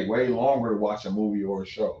 And it take way longer to watch a movie or a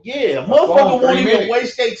show. Yeah, a song, motherfucker won't 3 even minutes.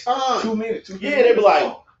 waste their time. 2 minutes. 2 Yeah, they be minutes like,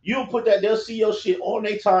 long. you'll put that, they'll see your shit on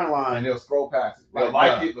their And timeline. they'll scroll past it. They'll Like,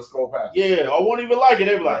 like it, but scroll past it. Yeah, I won't even like it.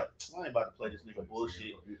 They be like, I ain't about to play this nigga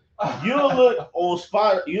bullshit. You'll look on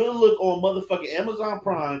you'll look on motherfucking Amazon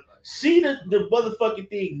Prime, see the motherfucking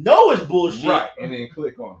thing, know it's bullshit, Right, and then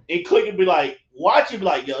click on and click and be like, watch it, be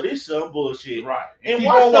like, yo, this some bullshit. it. Right. And keep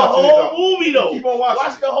watch on the watching whole it, movie though. Keep on watching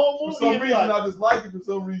Watch it. the whole For movie. some and be reason, like, I just like it for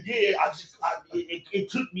some reason. yeah, it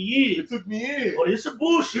took me in. It took me in. But it's some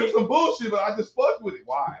bullshit. It's some bullshit, but I just fucked with it.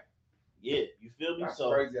 Why? Yeah, you feel me? That's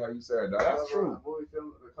So crazy how you said that. That's true.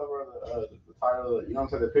 The cover of the title, you know what I'm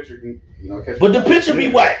saying? The picture can, catch. but the picture be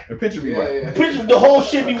whack. The picture be Yeah, right. yeah. The picture, the whole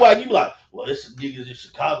shit be whack. You be like, well, this some niggas in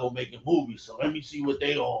Chicago making movies, so let me see what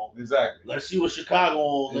they on. Exactly. Let's see what Chicago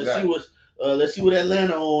on. Exactly. Let's see what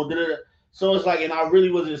Atlanta on. Da-da-da. So it's like, and I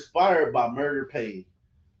really was inspired by Murder Pain.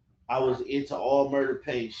 I was into all Murder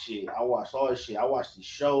Pain shit. I watched all this shit. I watched the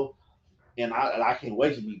show, and I can't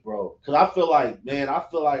wait to meet bro. Cause I feel like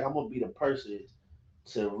I'm gonna be the person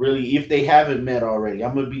to really, if they haven't met already,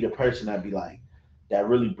 I'm gonna be the person that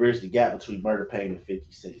really bridge the gap between Murder Pain and 50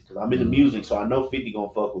 Cent. Cause I'm in the music, so I know 50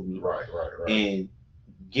 gonna fuck with me. Right. And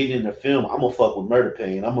getting in the film, I'm gonna fuck with Murder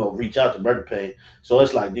Pain. I'm gonna reach out to Murder Pain. So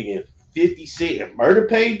it's like, nigga, if 50 Cent and Murder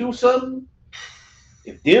Pain do something,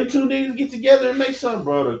 if them two niggas get together and make something,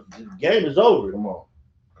 bro, the game is over. Come on.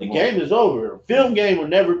 The game is over. Film game will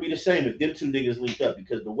never be the same if them two niggas link up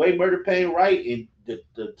because the way Murder Pain right and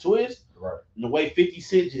the twist, Right. and the way 50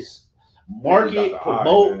 Cent just market,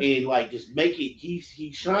 promote, and like just make it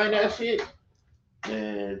he shine that shit,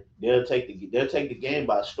 man, they'll take the game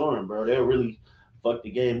by storm, bro. They'll really fuck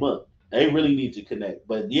the game up. They really need to connect.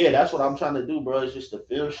 But yeah, that's what I'm trying to do, bro. It's just a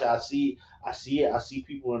film shot. I see it. I see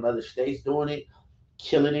people in other states doing it,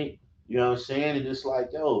 killing it. You know what I'm saying? And it's like,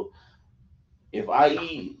 yo, if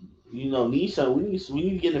IE, need something, we need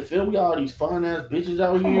to get in the film. We got all these fine ass bitches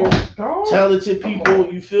out here, talented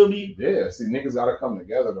people. You feel me? Yeah. See, niggas gotta come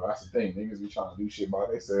together though. That's the thing. Niggas be trying to do shit by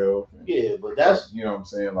themselves. Yeah, but that's you know what I'm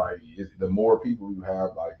saying. Like, the more people you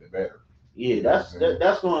have, like, the better. yeah.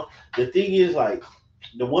 That's going. The thing is, like,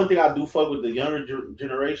 the one thing I do fuck with the younger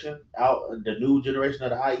generation, the new generation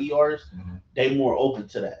of the IE artists, Mm-hmm. they more open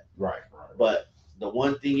to that. Right. But the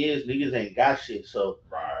one thing is, niggas ain't got shit, so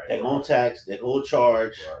Right. they gonna tax, they gonna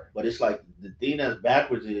charge. Right. But it's like the thing that's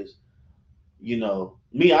backwards is,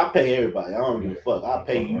 me, I pay everybody. I don't give a fuck. I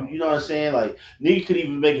pay you. You know what I'm saying? Like, nigga could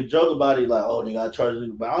even make a joke about it, like, oh, nigga, I charge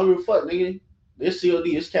nigga, but I don't give a fuck, nigga. This COD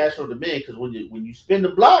is cash on demand because when you spend the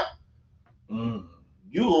block, you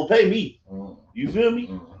gonna pay me. You feel me?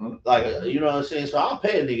 Mm-hmm. Like, you know what I'm saying? So I'll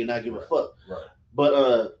pay a nigga, not give a fuck. Right.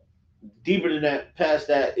 But deeper than that, past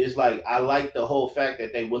that, is like, I like the whole fact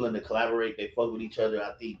that they willing to collaborate. They fuck with each other.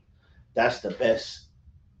 I think that's the best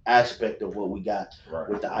aspect of what we got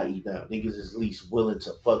with the IE now. Niggas is at least willing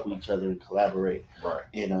to fuck with each other and collaborate. Right.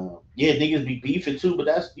 And yeah, niggas be beefing too, but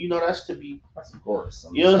that's to be. That's of course.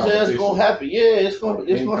 You know what I'm saying? It's gonna happen. Yeah, it's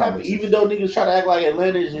gonna happen. Even though niggas try to act like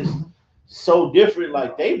Atlanta is just so different,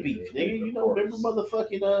 like they beef, nigga. Remember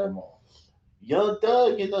motherfucking Young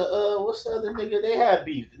Thug and what's the other nigga? They had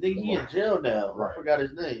beef. Nigga, he in jail now. Right. I forgot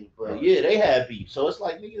his name, but yeah, they had beef. So it's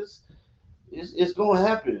like, niggas, it's gonna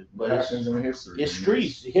happen. But It happens in history. it's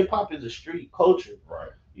streets. Hip hop is a street culture. Right.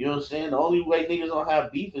 You know what I'm saying? The only way niggas don't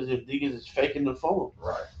have beef is if niggas is faking the phone.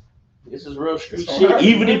 Right. This is real street It's shit. hard,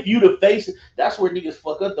 Even man. if you the face, that's where niggas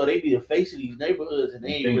fuck up though. They be the face of these neighborhoods and they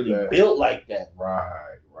ain't think really that- built like that.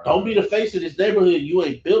 Right. Don't be the face of this neighborhood. You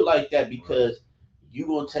ain't built like that because you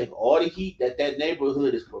gonna take all the heat that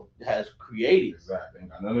neighborhood has created. Exactly. Ain't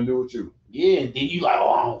got nothing to do with you. Yeah, and then you like,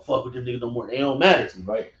 oh, I don't fuck with them niggas no more. They don't matter. It's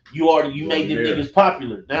like, You made them there. niggas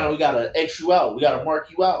popular. Now we gotta X you out. We gotta mark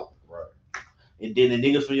you out. right. And then the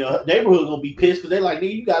niggas from your neighborhood gonna be pissed because they like,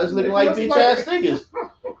 nigga, you got us looking like bitch ass niggas.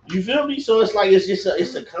 You feel me? So it's like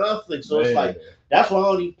it's a conflict. So it's like that's why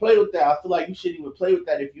I don't even play with that. I feel like you shouldn't even play with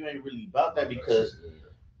that if you ain't really about that because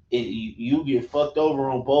you get fucked over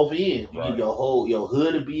on both ends. You get your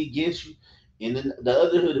hood to be against you, and then the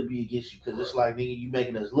other hood to be against you because it's like nigga, you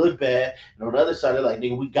making us look bad. And on the other side, they're like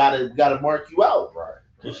nigga, we gotta mark you out. Right.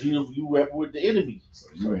 Because you rep with the enemy. So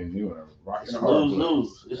you ain't rocking It's the a hard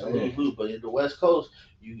lose-lose. It's a lose-lose. But in the West Coast,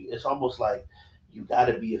 it's almost like you got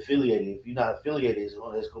to be affiliated. If you're not affiliated, it's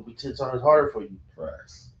going to be 10 times harder for you.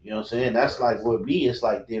 Facts. You know what I'm saying? That's like with me. It's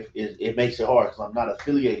like it makes it hard because I'm not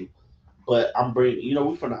affiliated. But I'm bringing,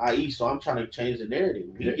 we from the IE, so I'm trying to change the narrative.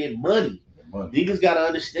 We get money. Niggas got to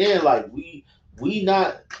understand, like we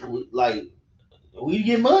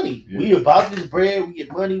get money. Yeah. We about this bread. We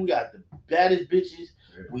get money. We got the baddest bitches.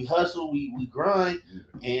 Yeah. We hustle, we grind,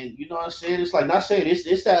 and you know what I'm saying? It's like not saying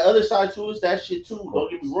it's that other side too, it's that shit too.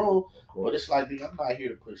 Don't get me wrong, but it's like nigga, I'm not here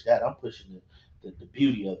to push that. I'm pushing the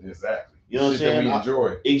beauty of it. Exactly. You know what I'm saying? We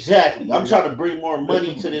enjoy. Exactly. I'm trying to bring more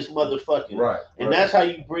money to this motherfucker. Right. And that's how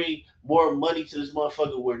you bring more money to this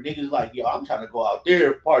motherfucker where niggas like, yo, I'm trying to go out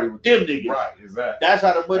there and party with them niggas. Right, exactly. That's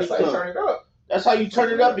how the money That's how you comes. turn it up. That's how you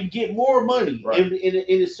turn it up and get more money. Right. And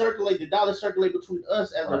it circulate, the dollar circulate between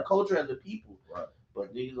us as a Right. culture, as a people. Right.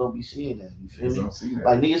 But niggas don't be seeing that. You feel Niggas me? don't see that.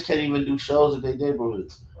 Like niggas can't even do shows in their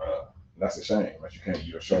neighborhoods. That's a shame. Like you can't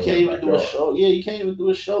do a show. You can't even do a show. Yeah, you can't even do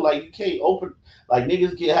a show. Like you can't open. Like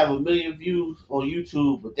niggas have 1 million views on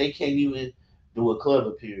YouTube, but they can't even do a club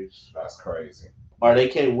appearance. That's crazy. Or they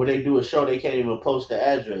can't. When they do a show, they can't even post the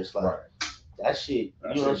address. Like that shit.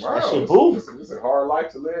 That You know, shit, that wow. shit boo. It's a hard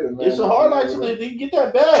life to live, man. It's a hard life to live. Then get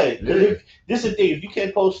that bag. Yeah. This is the thing. If you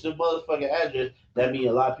can't post the motherfucking address, that means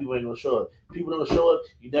a lot of people ain't gonna show up. People don't show up,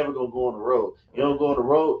 you're never gonna go on the road. You don't go on the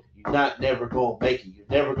road, you're not never gonna make it. You're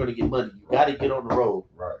never gonna get money. You gotta get on the road.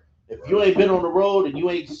 Right. If you ain't been on the road and you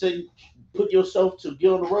ain't put yourself to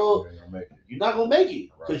get on the road, you're not gonna make it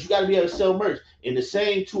because you gotta be able to sell merch. And the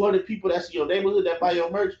same 200 people that's in your neighborhood that buy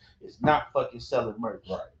your merch is not fucking selling merch.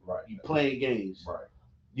 Right. You playing games. Right.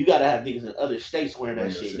 You gotta have niggas in other states wearing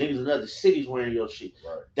that shit. Niggas in other cities wearing your shit.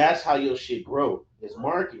 Right. That's how your shit grow. It's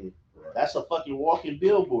marketing. Right. That's a fucking walking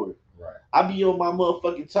billboard. Right. I be on my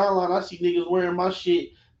motherfucking timeline. I see niggas wearing my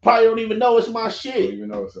shit. Probably don't even know it's my You don't shit. even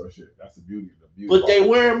know it's your shit. That's the beauty. But they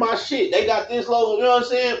wearing my shit. They got this logo, you know what I'm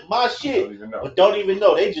saying? My shit. Don't even know. But don't even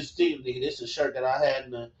know. They just think, nigga, this is a shirt that I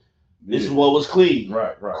had this is what was clean.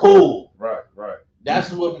 Right. Cool. Right. That's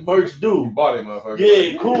what merch do. You bought it, motherfucker.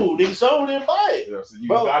 Yeah, cool. Nigga, someone didn't buy it. Yeah, so you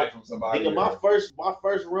Bro, got it from somebody. Nigga, my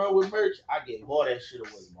first run with merch, I gave all that shit away.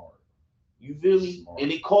 Smart. You feel me? Smart.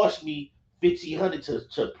 And it cost me $1,500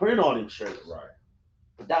 to print on them shirts. Right.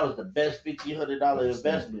 But that was the best $1,500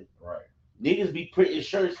 investment. Right. Niggas be printing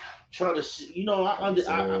shirts trying to,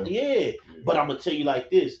 yeah. But I'm gonna tell you like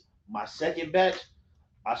this: my second batch,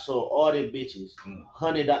 I sold all them bitches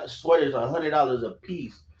 $100 sweaters, $100 a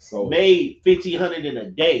piece. So made $1,500 in a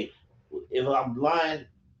day. If I'm lying,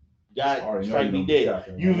 God strike me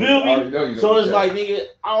dead. You feel me? So it's like, nigga,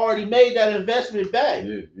 I already made that investment back.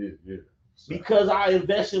 Yeah. Because I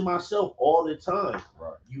invest in myself all the time.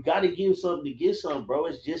 Right. You got to give something to get something, bro.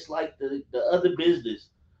 It's just like the other business.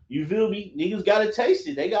 You feel me? Niggas got to taste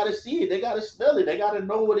it. They got to see it. They got to smell it. They got to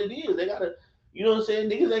know what it is. They got to, you know what I'm saying?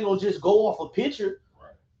 Niggas ain't going to just go off a picture.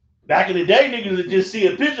 Right. Back in the day, niggas would just see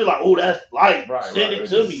a picture like, oh, that's light. Send it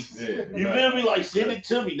to me. Yeah, you feel me? Like, send it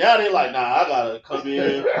to me. Now they like, nah, I got to come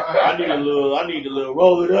in. I need a little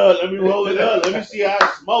roll it up. Let me roll it up. Let me see how it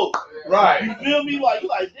smoke. Right. You feel me? Like, you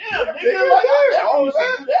like, damn, nigga, like, I used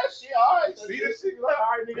to do that shit. All right. See this shit? Like,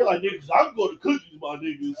 all right, Nigga, like, niggas, I can go to cookies, my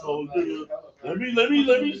nigga. So, nigga, let me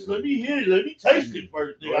hear it. Let me taste it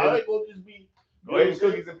first, nigga. I ain't gonna just be. Go ahead and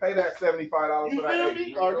cookies and pay that $75 You for that. feel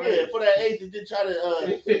me? Or yeah, for that agent, then try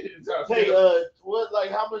to pay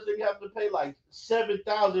how much they have to pay? Like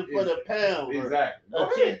 $7,000 for the pound. Exactly.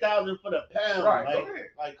 $10,000 for the pound. Right.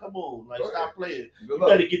 Like, come on, like, stop playing. You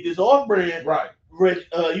better get this off brand. Right.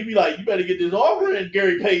 You be like, you better get this off brand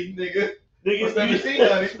Gary Payton, nigga.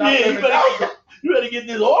 $1,700. You better get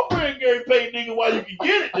this off brand Gary Payton, nigga, while you can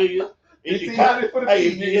get it, nigga. if you 1500 for the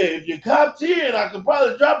hey, ticket. if you cop 10, I could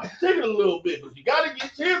probably drop the ticket a little bit, but you gotta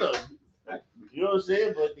get 10 of them. You know what I'm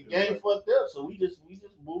saying? But the game fucked up, so we just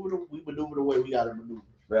moving. We maneuver the way we gotta maneuver.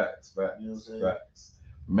 Facts. You know what I'm saying? Facts.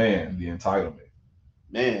 Man, the entitlement.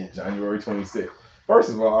 Man, January 26th. First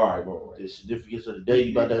of all right, wait. the significance of the day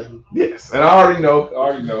you about to. Yes, and I already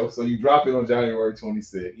know. So you drop it on January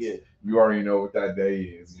 26th. Yeah. You already know what that day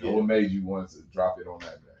is. You know Yeah. what made you want to drop it on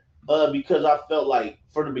that day? Because I felt like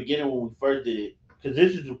from the beginning when we first did it, because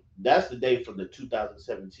that's the day from the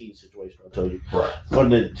 2017 situation I told you. Right.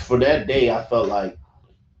 For that day, I felt like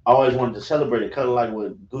I always wanted to celebrate it, kind of like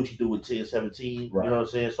what Gucci do with 1017. Right. You know what I'm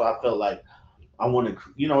saying? So I felt like I want to,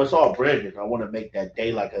 it's all branding. I want to make that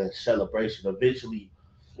day like a celebration. Eventually,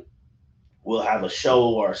 we'll have a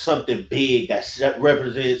show or something big that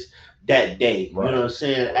represents that day. Right. You know what I'm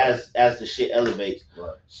saying? Right. As the shit elevates.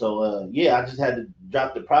 Right. So I just had to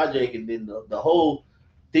drop the project, and then the whole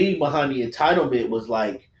thing behind the entitlement was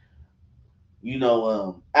like,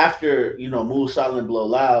 after Move Silent Blow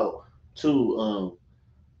Loud too.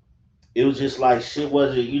 It was just like shit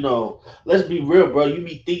wasn't, let's be real, bro. You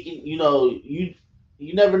be thinking,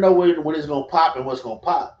 you never know when it's gonna pop and what's gonna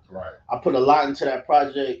pop. Right. I put a lot into that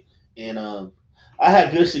project, and I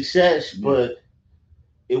had good success, but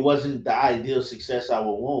it wasn't the ideal success I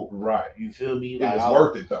would want. Right. You feel me? It was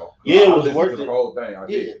worth it though. Yeah, it was listened worth to it. The whole thing. I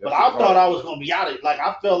did. But I thought I was gonna be out of it. Like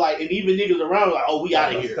I felt like, and even niggas around were like, "Oh, we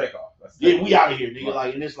out of here." Take off. We out of here, nigga. Right.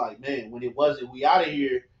 Like, and it's like, man, when it wasn't, we out of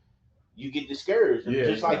here. You get discouraged, and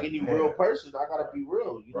just like any real person, I gotta be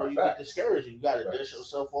real. You get discouraged, and you gotta dust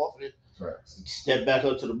yourself off and step back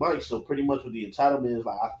up to the mic. So pretty much with the entitlement is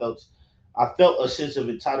like I felt a sense of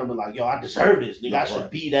entitlement, like yo, I deserve this, nigga. I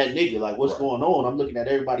should be that nigga. Like what's going on? I'm looking at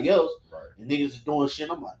everybody else, and niggas is doing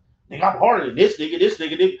shit. I'm like, nigga, I'm harder than this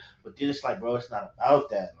nigga. But then it's like, bro, it's not about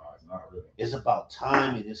that. No, it's not really. It's about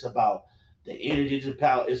timing. It's about the energy.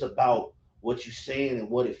 It's about what you saying and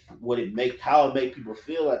how it make people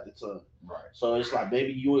feel at the time. Right. So it's like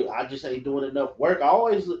maybe I just ain't doing enough work.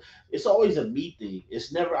 It's always a me thing.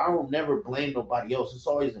 I don't never blame nobody else. It's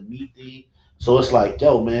always a me thing. So it's like,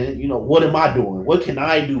 yo, man, what am I doing? What can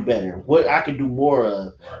I do better? What I can do more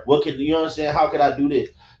of? Right. What can you understand? How can I do this?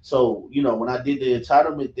 So, when I did the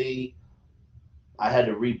entitlement thing, I had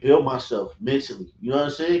to rebuild myself mentally. You know what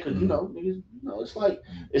I'm saying? Because niggas,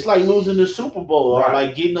 it's like losing the Super Bowl or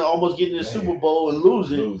like almost getting the Super Bowl and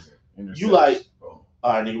losing. You like,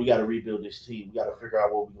 all right, nigga, we got to rebuild this team. We got to figure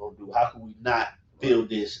out what we're gonna do. How can we not build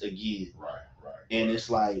this again? Right. And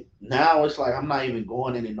it's like now it's like I'm not even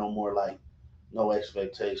going in it no more. Like no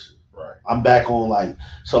expectation. Right. I'm back on like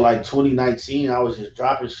 2019. I was just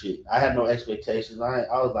dropping shit. I had no expectations. I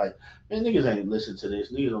was like, man, niggas ain't listen to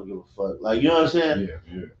this. Niggas don't give a fuck. Like, you know what I'm saying?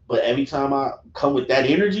 Yeah. But every time I come with that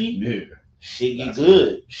energy, shit get That's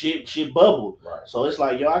good. Shit bubble. Right. So it's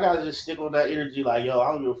like, yo, I gotta just stick on that energy. Like, yo,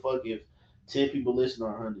 I don't give a fuck if 10 people listen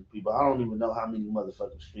or 100 people. I don't even know how many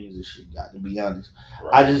motherfucking streams this shit got, to be honest.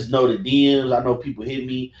 Right. I just know the DMs. I know people hit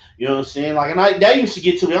me. You know what I'm saying? Like, and that used to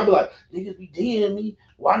get to me. I'd be like, niggas be DMing me.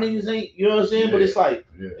 Why niggas ain't, you know what I'm saying? But it's like,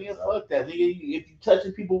 nigga, fuck that. Nigga, if you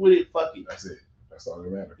touching people with it, fuck it. That's it. That's all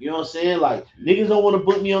that matters. You know what I'm saying? Like, niggas don't want to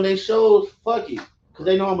book me on their shows, fuck it. Because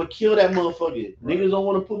they know I'm going to kill that motherfucker. Right. Niggas don't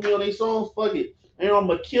want to put me on their songs, fuck it. They know I'm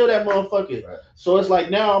going to kill that motherfucker. Right. So it's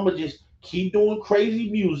like now I'm going to just keep doing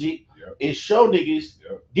crazy music and show niggas,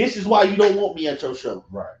 this is why you don't want me at your show.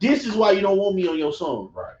 Right. This is why you don't want me on your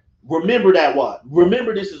song. Right. Remember that why.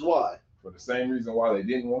 Remember this is why. For the same reason why they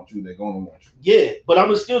didn't want you, they're going to want you. Yeah, but I'm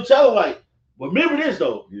going to still tell them, like, remember this,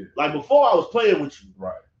 though. Yeah. Like, before I was playing with you.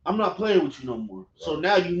 Right. I'm not playing with you no more. Right. So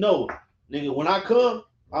now you know, nigga, when I come,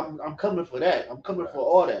 I'm coming for that. I'm coming for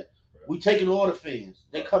all that. Right. We taking all the fans.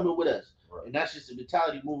 They coming with us. Right. And that's just the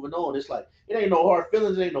mentality moving on. It's like, it ain't no hard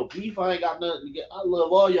feelings. It ain't no beef. I ain't got nothing to get. I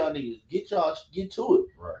love all y'all niggas. Get to it.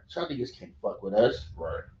 Right. Y'all niggas can't fuck with us.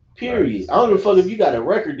 Right. Period. Right. I don't give a fuck if you got a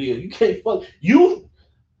record deal. You can't fuck. You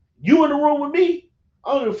in the room with me,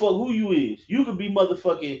 I don't give a fuck who you is. You could be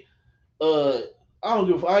motherfucking, I don't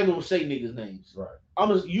give a fuck. I ain't gonna say niggas' names. Right.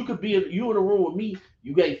 You could be you in the room with me,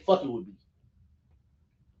 you ain't fucking with me.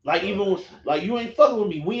 Like even when, like you ain't fucking with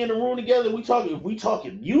me. We in the room together, if we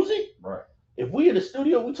talking music, right. If we in the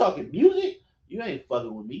studio, we talking music, you ain't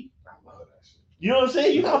fucking with me. I love that shit. You know what I'm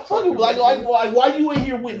saying? You not fucking like why you in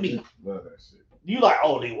here with me? Love that shit. You like,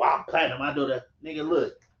 oh nigga, well, I'm platinum. I know that. Nigga,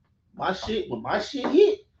 look, when my shit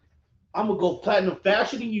hit, I'm gonna go platinum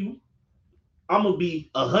faster than you. I'm gonna be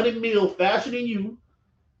 100 mil faster than you,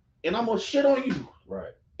 and I'm gonna shit on you.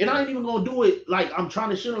 Right. And I ain't even gonna do it like I'm trying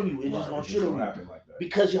to shit on you. It's just gonna shit on you. Like that.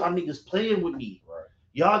 Because y'all niggas playing with me. Right.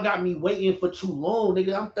 Y'all got me waiting for too long,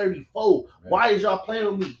 nigga. I'm 34. Man. Why is y'all playing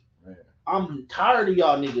with me? Man. I'm tired of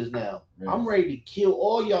y'all niggas now. Man. I'm ready to kill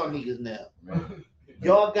all y'all niggas now. Man.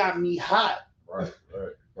 Y'all got me hot. Right.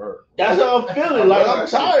 That's how I'm feeling. Like I'm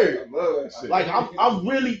tired. I love that shit. Like I'm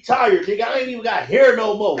really tired, nigga. I ain't even got hair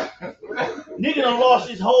no more. Nigga done lost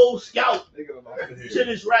his whole scalp to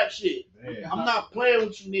this rap shit. Man. I'm not playing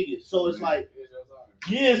with you niggas. So it's like,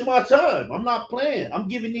 yeah, it's my time. I'm not playing. I'm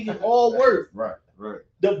giving niggas all work. Right.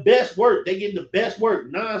 The best work. They getting the best work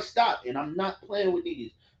non-stop. And I'm not playing with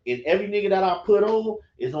niggas. And every nigga that I put on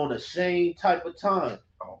is on the same type of time.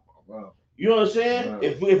 Oh, wow. You know what I'm saying? Right.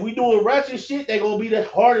 If we doing ratchet shit, they gonna be the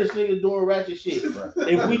hardest niggas doing ratchet shit. Right.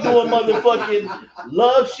 If we doing motherfucking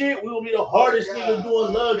love shit, we gonna be the hardest niggas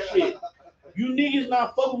doing love shit. You niggas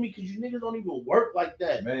not fuck with me because you niggas don't even work like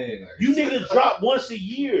that. Man. You niggas drop once a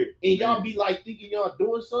year and y'all be like thinking y'all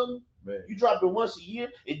doing something. Man. You drop it once a year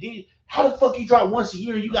and then how the fuck you drop once a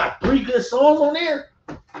year and you got 3 good songs on there?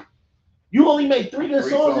 You only make 3 good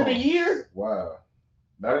songs in a year? Wow.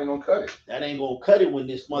 That ain't gonna cut it. That ain't gonna cut it when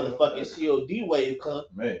this motherfucking COD wave comes.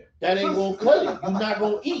 Man. That ain't gonna cut it. You not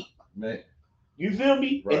gonna eat. Man. You feel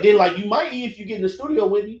me? Right. And then like you might eat if you get in the studio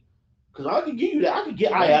with me. Cause I can give you that. I can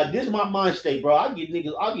get this is my mind state, bro. I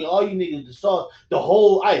get all you niggas the sauce, the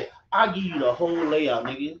whole I give you the whole layout,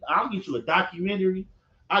 nigga. I'll get you a documentary,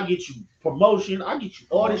 I'll get you promotion, I'll get you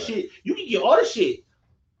all the shit. You can get all the shit.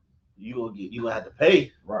 You gonna have to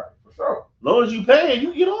pay. Right, for sure. As long as you pay,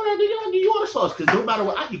 you get all that, nigga. I'll give you all the sauce. Cause no matter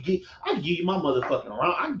what, I can give you my motherfucking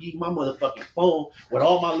around. I can give you my motherfucking phone with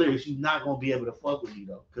all my lyrics. You're not gonna be able to fuck with me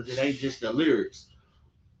though, cause it ain't just the lyrics.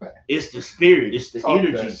 It's the spirit. It's the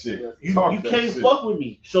energy. You can't fuck with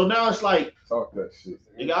me. So now it's like, talk that shit.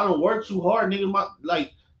 Nigga, I don't work too hard, nigga.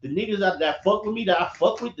 The niggas that fuck with me, that I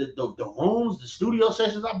fuck with, the rooms, the studio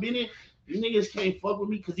sessions I've been in, these niggas can't fuck with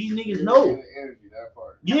me because these niggas know. Energy, that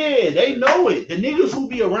part. Yeah, they know it. The niggas who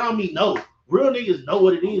be around me know. Real niggas know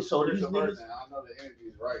what it is. So these niggas, I know the energy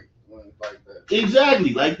is right when it's like that.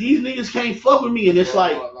 Exactly. Like these niggas can't fuck with me, and it's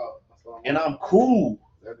like, and I'm cool.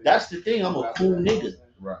 That's the thing. I'm a cool nigga.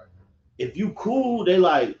 Right. If you cool, they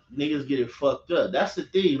like niggas get it fucked up. That's the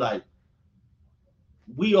thing. Like,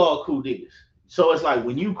 we all cool niggas. So it's like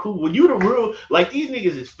when you cool, when you the real, like these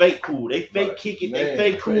niggas is fake cool. They fake kick it, they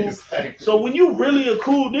fake cool. Exactly. So when you really a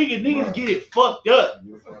cool nigga, niggas get it fucked up.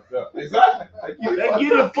 Exactly. They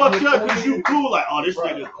get it fucked up because you cool. Like, oh, this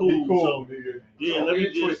nigga cool. Cool, so, nigga. Yeah, let me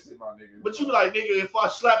just. Twisted, my nigga. But you be like, nigga, if I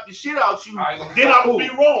slap the shit out you, then I would be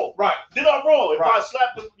wrong. Right. Then I'm wrong. If Right. I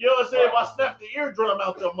slap the, you know what I'm saying? If I slap the eardrum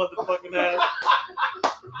out your motherfucking ass,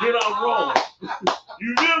 then I'm wrong.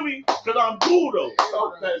 You feel me? Because I'm cool though.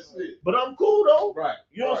 Talk that shit. But I'm cool though. Right.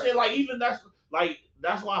 You know what I'm saying? Like, even that's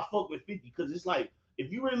why I fuck with 50. Because it's like,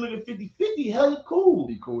 if you really look at 50, 50 hella cool.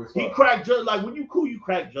 He cool as He fuck. crack jokes. Like, when you cool, you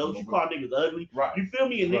crack jokes. You call niggas ugly. Right. You feel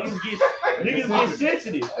me? And Right. niggas get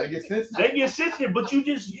sensitive. They get sensitive. They get sensitive, but you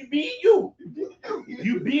be you.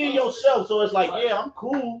 You being yourself. So it's like, yeah, I'm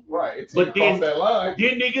cool. Right. But then that line.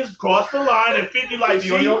 Then niggas cross the line and 50 like,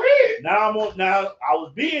 See on your head. now I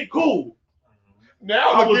was being cool.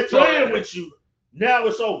 Now I was playing with you. Now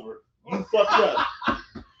it's over. You fucked up.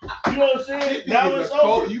 You know what I'm saying? Now it's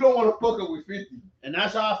over. You don't want to fuck up with 50. And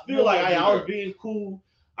that's how I feel. Like I was being cool.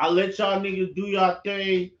 I let y'all niggas do y'all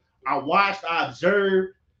thing. I watched, I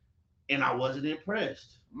observed, and I wasn't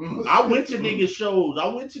impressed. I went to niggas shows. I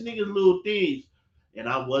went to niggas little things, and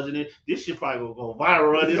I wasn't in. This shit probably gonna go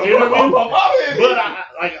viral on this interview. But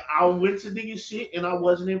I went to niggas shit, and I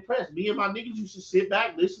wasn't impressed. Me and my niggas used to sit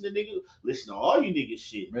back, listen to all you niggas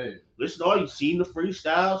shit. Man. Listen to all you, seen the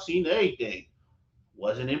freestyle, seen everything.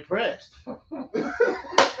 Wasn't impressed.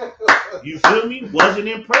 You feel me? Wasn't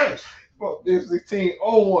impressed. Fuck this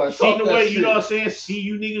 1601. See the way, you know what I'm saying? See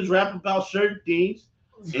you niggas rap about certain things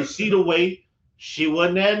and see the way shit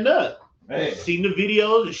wasn't adding up. Man. Seen the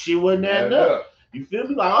videos and shit wasn't adding up. You feel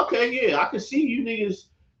me? Like, okay, yeah, I can see you niggas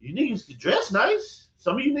can dress nice.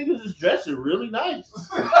 Some of you niggas is dressing really nice.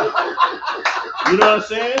 You know what I'm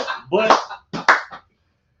saying? But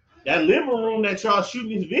that living room that y'all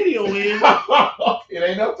shooting this video in, it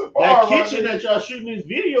ain't up to par. that kitchen that y'all shooting this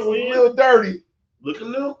video in, a little dirty. look a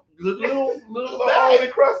little old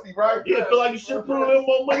and crusty, right? Yeah, I feel like you should have put a little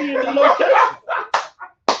more money in the location.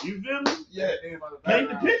 You feel me? Yeah. Paint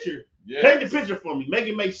the picture. Yeah. Paint the picture for me. Make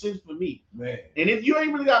it make sense for me. Man. And if you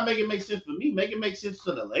ain't really got to make it make sense for me, make it make sense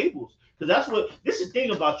to the labels. Because this is the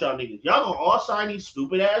thing about y'all niggas. Y'all gonna all sign these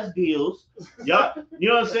stupid ass deals. Y'all, you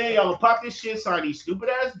know what I'm saying? Y'all gonna pop this shit, sign these stupid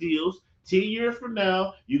ass deals. 10 years from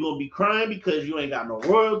now, you're gonna be crying because you ain't got no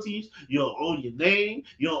royalties. You don't own your name.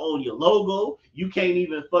 You don't own your logo. You can't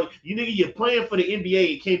even fuck. You nigga, you're playing for the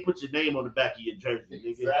NBA and can't put your name on the back of your jersey, nigga.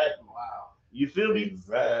 Exactly. Wow. You feel me?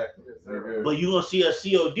 Exactly. But you gonna see a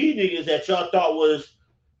COD niggas that y'all thought was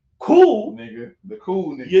cool, Nigga, the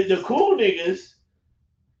cool niggas. Yeah, the cool niggas,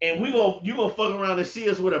 and you gonna fuck around and see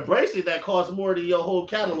us with a bracelet that costs more than your whole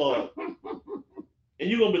catalog, and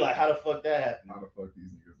you gonna be like, how the fuck that happened? How the fuck these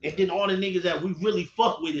niggas? And then all the niggas that we really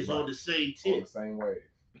fuck with is Right. on the same On tip the same way.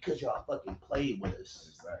 because y'all fucking played with us.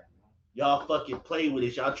 Exactly. Y'all fucking played with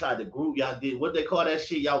us. Y'all tried to group. Y'all did what they call that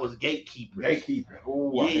shit. Y'all was gatekeepers. Gatekeeping.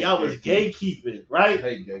 Ooh, I Yeah, hate y'all was gatekeeping, I right?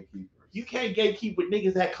 hate gatekeepers. You can't gatekeep with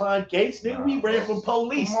niggas that climb gates, nigga. Nah, We ran bro. from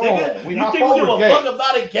police, Come nigga. on. We You hop think we give over a fuck gates.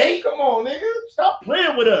 about a gate? Come on, nigga. Stop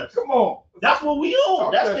playing with us. Come on. That's what we own.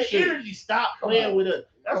 Talk That's that the shit. energy. Stop Come playing on. with us.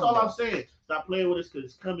 That's Come all on. I'm saying. Stop playing with us because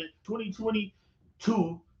it's coming.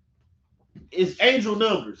 2022 is angel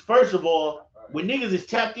numbers. First of all, when niggas is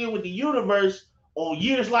tapped in with the universe on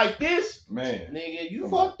years like this, Man. nigga, you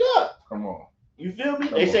Come fucked up. Come on. You feel me?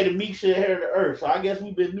 Come They on. say the meek should inherit the earth. So I guess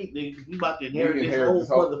we've been meek, niggas. We about to inherit this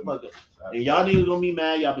whole motherfucker. And y'all niggas gonna be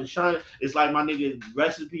mad. Y'all been shining. It's like my nigga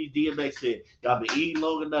Recipe DMX said. Y'all been eating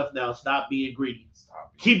long enough now. Stop being greedy.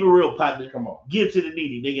 Stop it. Keep it real, partner. Come on. Give to the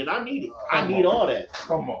needy, nigga. And I need it. I Come need on. all that.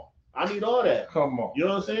 Come on. I need all that. Come on. You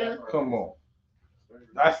know what I'm saying? Come on.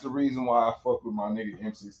 That's the reason why I fuck with my nigga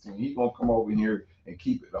M16. He gonna come over here and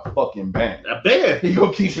keep it a fucking band. A band. He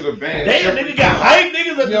gonna keep it a band. Damn, nigga got hype, niggas.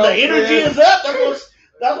 You know The energy what I'm is up.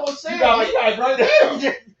 That's what I'm saying. You got me like right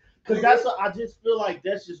there. Cause that's what I just feel like.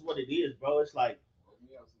 That's just what it is, bro. It's like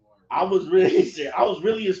I was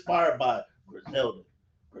really inspired by Griselda.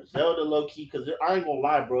 Griselda low key, cause I ain't gonna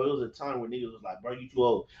lie, bro. It was a time where niggas was like, bro, you too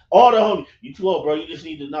old. All the homies, you too old, bro. You just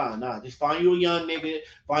need to just find you a young nigga.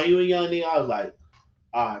 Find you a young nigga. I was like,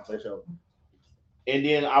 all right, for sure. And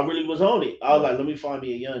then I really was on it. I was like, let me find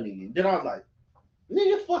me a young nigga. And then I was like,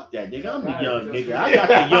 nigga, fuck that, nigga. I'm the young nigga. I got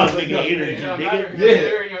the young nigga energy,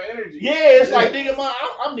 nigga. Yeah, it's like, nigga,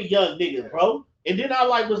 I'm the young nigga, bro. And then I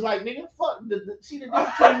was like, nigga, fuck. See the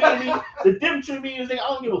difference between me and me. The difference between me is, nigga, I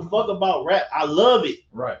don't give a fuck about rap. I love it.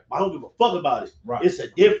 Right. I don't give a fuck about it. Right. It's a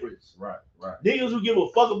difference. Right. Niggas who give a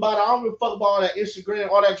fuck about it, I don't give a fuck about all that Instagram,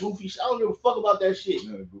 all that goofy shit. I don't give a fuck about that shit.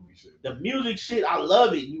 None of the goofy shit. The music shit, I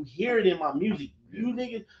love it. You hear it in my music. You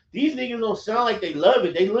niggas, these niggas don't sound like they love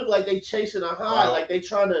it. They look like they chasing a high, like they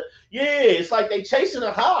trying to. Yeah, it's like they chasing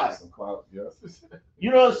a high. Some clout, yes. You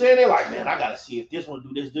know what I'm saying? They're like, man, I gotta see if this one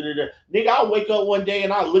do this, Nigga, I wake up one day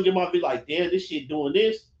and I look at my video like, damn, this shit doing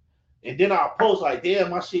this, and then I'll post like, damn,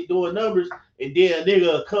 my shit doing numbers, and then a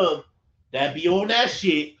nigga come that be on that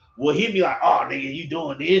shit will hit me like, oh, nigga, you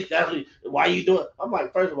doing this? That's why you doing? I'm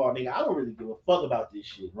like, first of all, nigga, I don't really give a fuck about this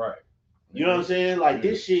shit. Right. You know what I'm saying? Like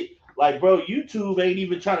this shit. Like, bro, YouTube ain't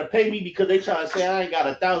even trying to pay me because they trying to say I ain't got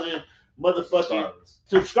 1,000 motherfucking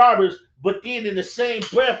subscribers. But then in the same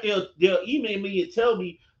breath, they'll email me and tell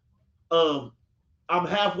me, I'm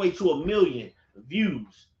halfway to 1 million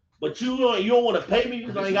views. But you don't want to pay me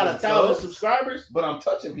because I ain't got 1,000 subscribers. But I'm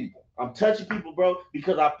touching people. I'm touching people, bro,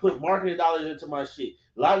 because I put marketing dollars into my shit.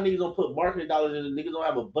 A lot of niggas don't put marketing dollars in. Niggas don't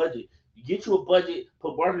have a budget. You get you a budget,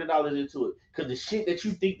 put marketing dollars into it. Because the shit that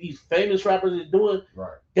you think these famous rappers is doing,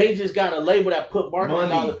 right? They just got a label that put marketing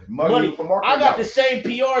dollars. Money for marketing. I got the same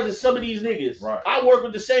PRs as some of these niggas. Right. I work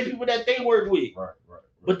with the same people that they work with. Right.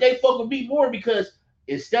 But they fuck with me more because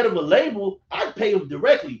instead of a label, I pay them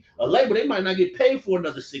directly. A label, they might not get paid for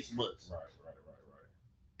another 6 months. Right.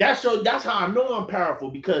 That's how I know I'm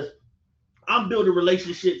powerful because I'm building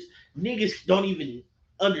relationships niggas don't even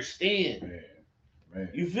understand. Man.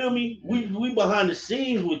 You feel me? We behind the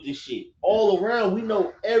scenes with this shit. All around, we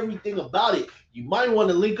know everything about it. You might want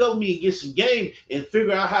to link up with me and get some game and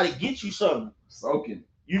figure out how to get you something. Soaking.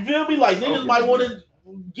 You feel me? Like niggas might want to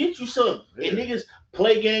get you something. Yeah. And niggas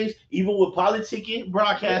play games, even with politicking,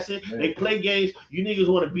 broadcasting, they play games. You niggas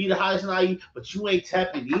want to be the highest in IE, but you ain't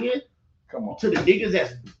tapping in. Come on. To the niggas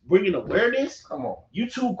that's bringing awareness. Come on. You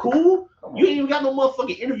too cool. You ain't even got no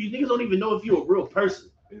motherfucking interviews. Niggas don't even know if you're a real person.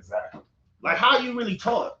 Exactly. Like how you really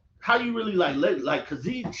talk. How you really like cause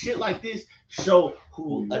these shit like this show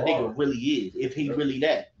who a nigga really is, if he really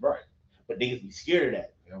that. Right. But niggas be scared of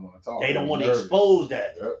that. They don't want to talk. They don't want to expose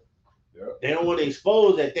that. Yep. They don't want to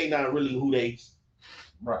expose that they not really who they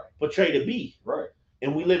portray to be. Right.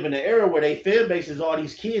 And we live in an era where they fan base is all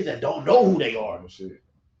these kids that don't know who they are. Oh, shit.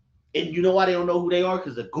 And you know why they don't know who they are?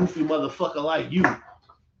 Because a goofy motherfucker like you.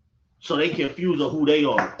 So they confused on who they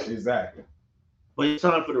are. Exactly. But it's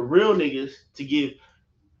time for the real niggas to give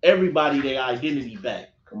everybody their identity back.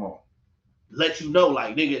 Come on. Let you know,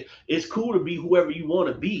 like, nigga, it's cool to be whoever you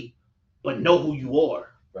want to be, but know who you are.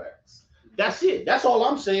 Facts. That's it. That's all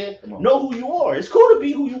I'm saying. Know who you are. It's cool to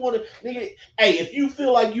be who you want to. Nigga, hey, if you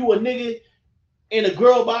feel like you a nigga in a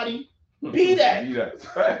girl body Be that. Be that.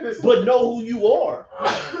 Facts. But know who you are.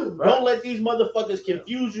 Don't let these motherfuckers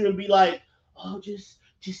confuse you and be like, oh, just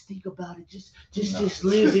think about it. Just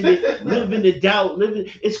live in it. Live in the doubt.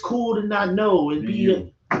 It's cool to not know and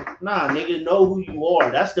be nah, nigga, know who you are.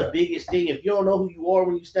 That's the biggest thing. If you don't know who you are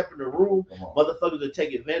when you step in the room, motherfuckers will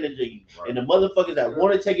take advantage of you. Right. And the motherfuckers that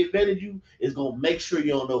want to take advantage of you is gonna make sure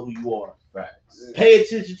you don't know who you are. Facts. Pay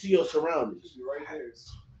attention to your surroundings. Right there.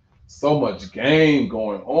 So much game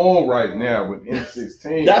going on right now with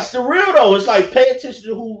M16. That's the real though. It's like pay attention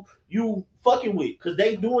to who you fucking with, because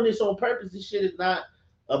they doing this on purpose. This shit is not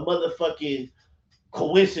a motherfucking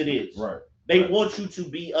coincidence. Right. They want you to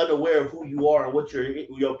be unaware of who you are and what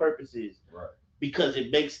your purpose is. Right. Because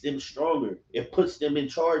it makes them stronger. It puts them in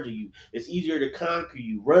charge of you. It's easier to conquer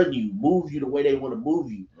you, run you, move you the way they want to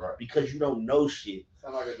move you. Right. Because you don't know shit.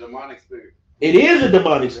 Sounds like a demonic spirit. It is a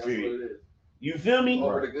demonic That's spirit. what it is. You feel me?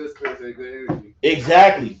 Over the good spirits and good energy.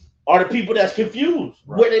 Exactly. Are the people that's confused,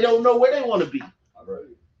 where they don't know where they want to be. Right.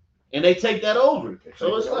 And they take that over.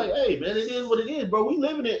 So it's like, hey, man, it is what it is, bro. We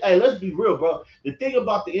living it. Hey, let's be real, bro. The thing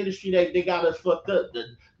about the industry that they got us fucked up, the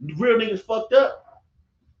real niggas fucked up.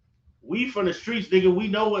 We from the streets, nigga. We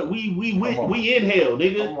know what we inhale,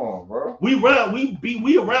 nigga. Come on, bro. We around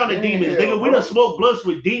the demons, nigga. We done smoke blunts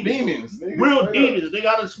with demons. Nigga, real demons. They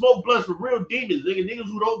got to smoke blunts with real demons, nigga. Niggas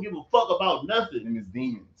who don't give a fuck about nothing. And it's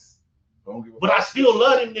demons. Don't give a but fuck. I still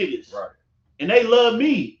love them niggas. Right. And they love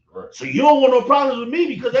me. Right. So you don't want no problems with me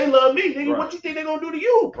because they love me, nigga. Right. What you think they gonna do to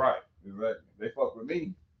you? Right. Exactly. They fuck with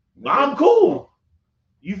me. I'm cool.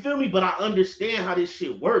 You feel me? But I understand how this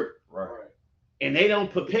shit work. Right. And they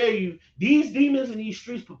don't prepare you. These demons in these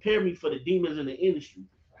streets prepare me for the demons in the industry.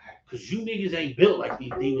 Because you niggas ain't built like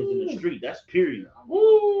these demons in the street. That's period.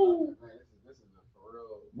 Woo. This is for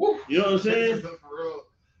real. Woo. You know what I'm saying? This is for real.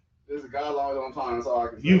 This is God long on time. That's all I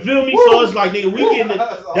can say. You feel me? Woo. So it's like, nigga, we getting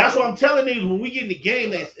that's what I'm telling niggas. When we get in the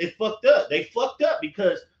game, it fucked up. They fucked up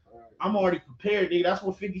because I'm already prepared, nigga. That's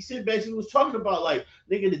what 50 Cent basically was talking about. Like,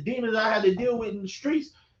 nigga, the demons I had to deal with in the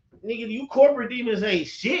streets, nigga, you corporate demons ain't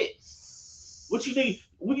shit. What you think?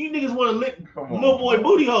 What you niggas want to lick little boy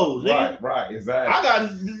booty holes, nigga? Right, exactly. I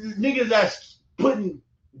got niggas that's putting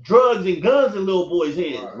drugs and guns in little boys'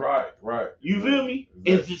 hands. Right. You feel me?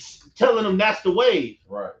 Exactly. And just telling them that's the wave.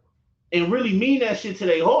 Right. And really mean that shit to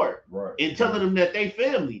their heart. Right. And telling them that they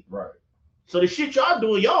family. Right. So the shit y'all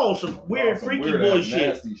doing, y'all on some weird, freaky boy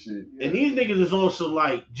shit. Shit. And these niggas is on some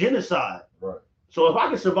like genocide. Right. So if I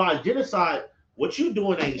can survive genocide, what you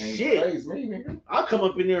doing ain't shit. Praise me, nigga. I'll come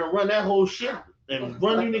up in there and run that whole shit and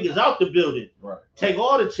run you niggas out the building. Right. Take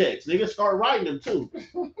all the checks. Nigga, start writing them too.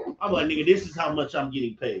 I'm like, nigga, this is how much I'm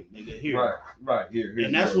getting paid, nigga. Here. Right. Here.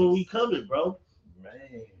 And that's when we coming, bro. Man.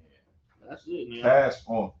 That's it, man. Cash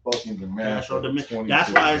on fucking demand. Cash on demand.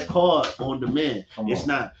 That's why it's called on demand. It's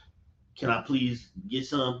not, can I please get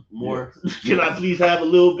some more? Yes. Can I please have a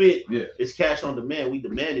little bit? Yeah. It's cash on demand. We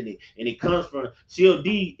demanded it. And it comes from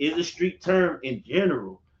COD is a street term in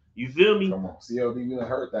general. You feel me? Come on. COD, we done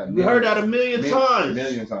heard that. We heard that a million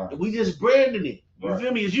times. We just branded it. You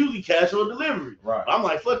feel me? It's usually cash on delivery. Right. I'm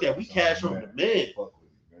like, fuck that. We cash on demand.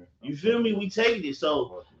 You feel me? We taking it.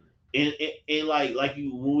 So and like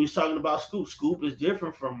you when we was talking about Scoop is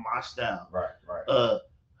different from my style. Right.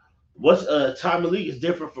 What's Ty Malik is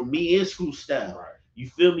different from me and Scoop style. Right. You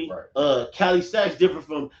feel me? Right. Cali Stacks different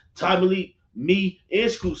from Ty Malik, me, and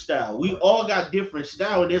Scoop style. We all got different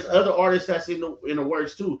style, and there's other artists that's in the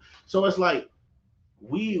works too. So it's like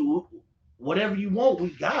we whatever you want,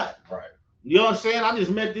 we got. Right. You know what I'm saying? I just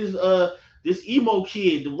met this emo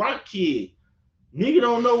kid, the rock kid. Nigga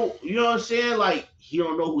don't know, you know what I'm saying? Like, he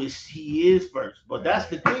don't know who he is first. But that's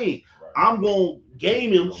the thing. Right. I'm gonna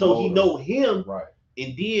game him so he know him. Right.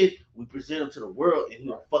 And then we present him to the world and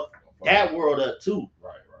he'll fuck that world up too.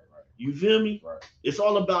 Right. You feel me? Right. It's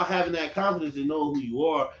all about having that confidence and know who you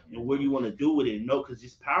are and what you want to do with it and know, because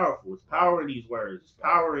it's powerful. It's power in these words. It's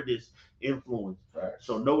power in this influence. Right.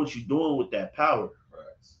 So know what you're doing with that power.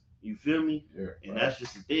 Right. You feel me? Yeah. And that's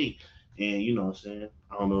just the thing. And you know what I'm saying?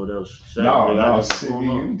 I don't know what else to say. No,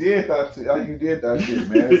 you did that shit,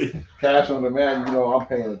 man. Cash on demand, you know, I'm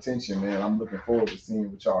paying attention, man. I'm looking forward to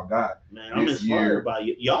seeing what y'all got. Man, I'm inspired by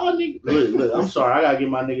you. Y'all niggas, look, I'm sorry, I gotta give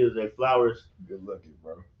my niggas their flowers. Good looking,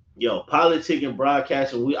 bro. Yo, politic and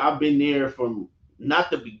broadcasting, I've been there from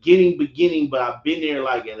not the beginning, but I've been there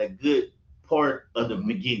like at a good part of the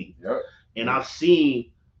beginning. Yep. And I've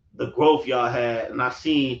seen the growth y'all had, and I've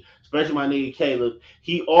seen, especially my nigga Caleb,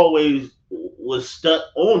 he always was stuck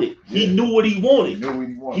on it. He knew what he wanted.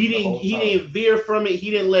 He didn't veer from it. He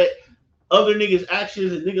didn't let other niggas'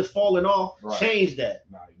 actions and niggas falling off change that.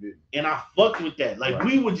 Nah, he And I fucked with that. Like, Right.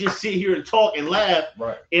 we would just sit here and talk and laugh,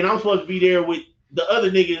 Right. and I'm supposed to be there with the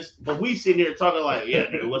other niggas, but we sitting here talking like, yeah,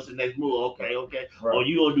 nigga, what's the next move? Okay. Right. Oh,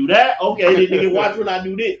 you gonna do that? Okay, then nigga, watch when I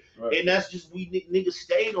do this. Right. And that's just, we niggas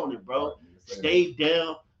stayed on it, bro. Stayed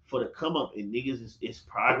down for the come up, and niggas, it's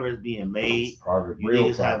progress being made. Progress, You real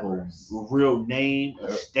niggas progress. have a real name, a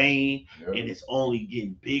Yep. stain, Yep. and it's only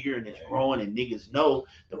getting bigger and it's Yeah. growing, and niggas know,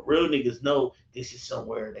 the real niggas know this is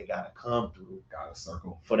somewhere they gotta come through Got a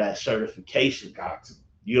circle. for that certification. Got to.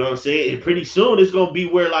 You know what I'm saying? And pretty soon it's gonna be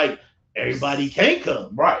where like everybody can't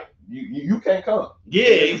come. Right. You can't come. Yeah,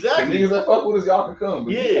 exactly. The niggas that fuck with us, y'all can come.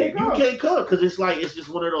 But Yeah, you can't come. because it's like, it's just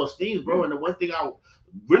one of those things, bro. And the one thing I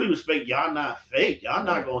really respect, y'all not fake. Y'all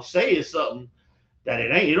not gonna say it's something that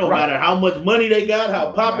it ain't. It don't Right. matter how much money they got, how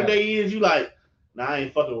Don't poppin' matter. they is. You like, nah, I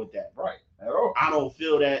ain't fucking with that. Right. At all. I don't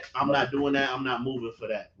feel that. I'm not doing that. I'm not moving for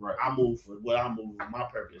that. Right. I move for what I'm moving for, my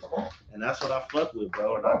purpose. Come on. And that's what I fuck with,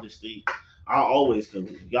 bro. And I just think I'll always come.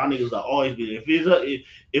 Y'all niggas will always be there.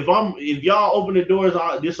 If y'all open the doors,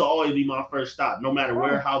 this will always be my first stop. No matter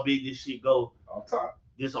where, how big this shit go, On top.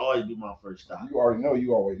 this will always be my first stop. You already know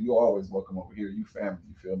you always welcome over here. You family,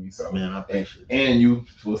 you feel me? So Man, I appreciate it. and you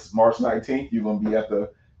was March 19th, you're gonna be at the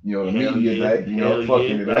the Hell media yeah, day, hell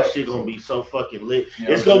fucking yeah. it That up. shit gonna be so fucking lit. You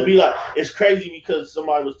know It's what I'm gonna be like, it's crazy because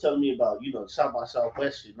somebody was telling me about, South by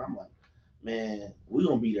Southwest shit, and I'm like, man, we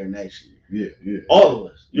gonna be there next year. Yeah. All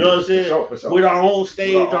of us. You know what I'm saying? For sure. With our own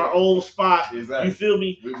stage, With our own spot. Exactly. You feel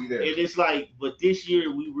me? We'll be there. And it's like, but this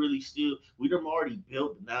year we really we done already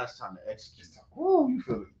built, but now it's time to execute. Ooh, you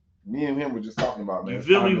feel it. Me and him were just talking about, man. You it's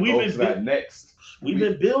feel time me? to We've go been to that next. We've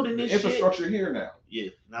been building this shit. Infrastructure here now. Yeah,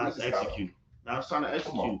 now We it's just gotta- execute. Now it's time to Come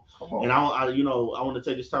execute. on. And I want to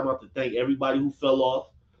take this time out to thank everybody who fell off.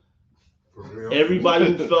 For real.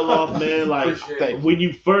 Everybody who fell off, man. Like, Appreciate it. when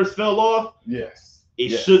you first fell off, Yes.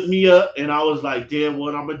 it Yes. shook me up, and I was like, damn,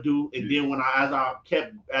 what I'm gonna do? And then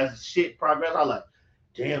as shit progressed, I was like,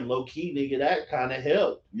 damn, low key, nigga, that kind of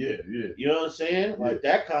helped. Yeah. You know what I'm saying? Like,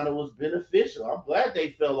 that kind of was beneficial. I'm glad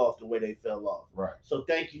they fell off the way they fell off. Right. So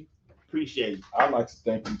thank you. Appreciate it. I'd like to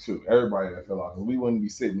thank you too. Everybody that fell off. We wouldn't be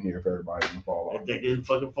sitting here if everybody didn't fall off. If they didn't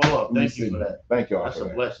fucking fall off, thank you for that. Thank y'all That's for a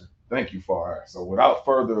that. blessing. Thank you for that. So without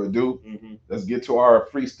further ado, Mm-hmm. let's get to our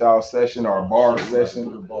freestyle session, our bar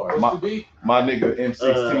session. What's the beat? My nigga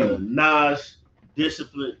M16. Nas,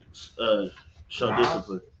 Discipline, show Nas?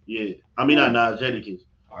 Discipline. Yeah. I mean, not Nas, Jadakiss.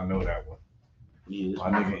 I know that one. Yeah. My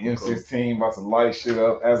nigga M16 about to light shit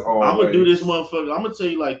up as always. I'm gonna do this motherfucker. I'm gonna tell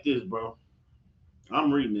you like this, bro. I'm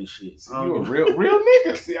reading this shit. See, you a real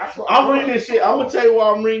nigga. See, I'm reading this shit. I'm gonna tell you why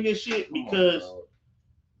I'm reading this shit, because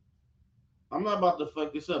I'm not about to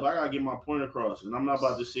fuck this up. I gotta get my point across, and I'm not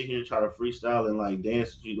about to sit here and try to freestyle and like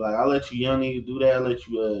dance with you. Like, I let you young niggas do that. I let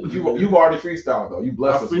you. You've already freestyled though. You I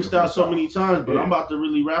blessed us with freestyle so freestyle. many times, but Yeah. I'm about to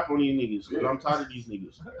really rap on these niggas because Yeah. I'm tired of these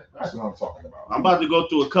niggas. That's what I'm talking about. I'm about to go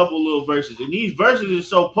through a couple little verses, and these verses is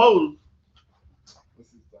so potent.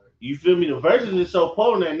 You feel me? The verses is so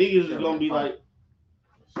potent that niggas is gonna be like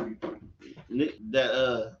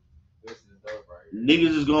that. This is dope right here.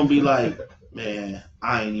 Niggas is gonna be like, man,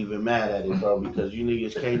 I ain't even mad at it, bro, because you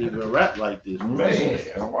niggas can't even rap like this, bro. Man,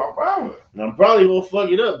 And I'm probably gonna fuck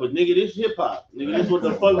it up, but nigga, this hip hop. Nigga, this what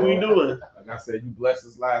the fuck we doing? like I said, you blessed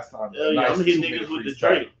us last time. Hell yeah, Nice I'm hitting 2-minute niggas with the freestyle.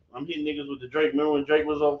 Drake. I'm hitting niggas with the Drake. Remember when Drake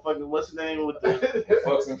was on fucking, what's his name with the,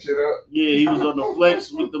 Fuck some shit up. yeah, he was on the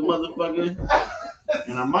flex with the motherfucker.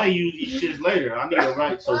 And I might use these shits later. I need a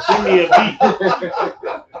write, so send me a beat.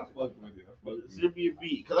 Send me a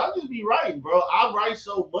beat. Cause I just be writing, bro. I write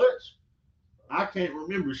so much, I can't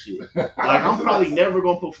remember shit. Like, I'm probably never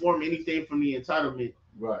gonna perform anything from the entitlement.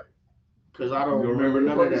 Right. Cause I don't You remember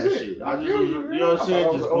remember none of that shit. shit. I just, Yeah, you know what I'm saying?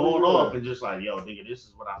 I Just was going over off there. and just like, yo, nigga, this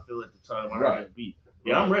is what I feel at the time I Right. write this beat.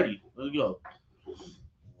 Yeah, I'm ready. Let's go.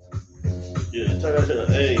 Yeah, turn that shit up.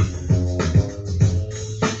 Hey.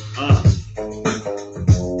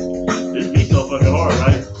 This beat so fucking hard,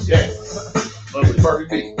 right? Yes. Fuck with it.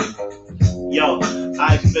 Perfect beat. Yo,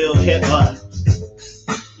 I feel hip hop.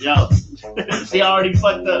 Yo, see, I already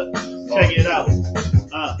fucked up. Check it out.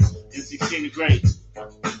 In 16th grade.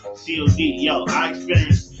 COD, yo, I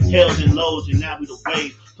experienced hills and lows, and now we the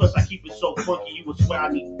wave. Plus, I keep it so funky, you would swear I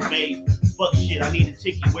need to bathe. Fuck shit, I need a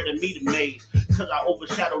ticket where the meter made. Cause I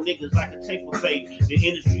overshadow niggas like a tape of fade. The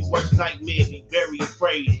industry's worst nightmare, be very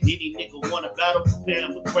afraid. And any nigga want to battle, prepare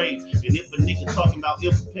him to grave. And if a nigga talking about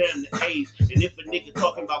ill, prepare him to AIDS. And if a nigga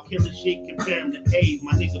talking about killing shit, compare him to AIDS.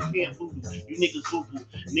 My nigga pan voodoo, you niggas voodoo.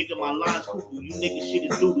 Nigga, my lines cuckoo, you niggas shit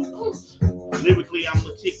is doodoo. Lyrically, I'm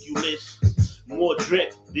meticulous. More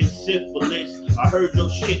drip than syphilis. I heard your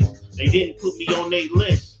shit, they didn't put me on their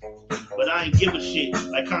list. but I ain't give a shit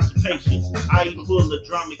like constipation. I eat full of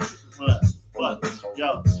drama.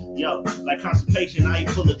 Yo, like constipation. I ain't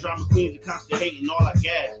full of drama queens and constant hating. All I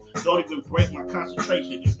gas. Don't even break my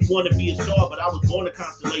concentration. You want to be a star, but I was born a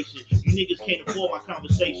constellation. You niggas can't afford my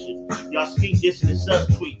conversation. Y'all speak this in the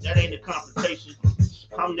subtweet. That ain't a confrontation.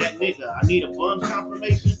 I'm that nigga. I need a bum's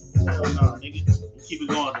confirmation. Hell nah, nigga. Keep it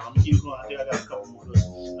going, though. I'm gonna keep it going. I think I got a couple more.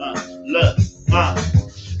 Look.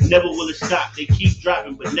 Never will it stop. They keep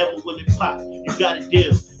dropping, but never will it pop. You gotta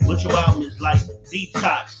deal. What your album is like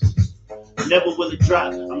detox. Never will it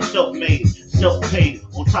drop. I'm self-made, self-paid.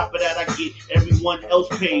 On top of that, I get everyone else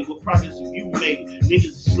paid. What progress have you made? Niggas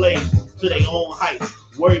are slaves to their own height.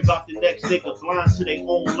 Worry about the next nigga, blind to their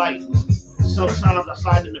own light. Sometimes I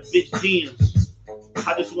slide in the bitch DMs.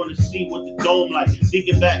 I just want to see what the dome like.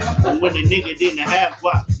 Thinking back when the nigga didn't have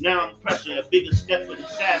what. Now I'm pressure a bigger step for the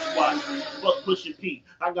Sasquatch. Fuck pushing P.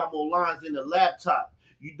 I got more lines in the laptop.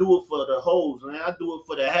 You do it for the hoes, man. I do it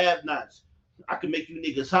for the have-nots. I can make you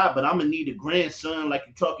niggas hot, but I'm gonna need a grandson like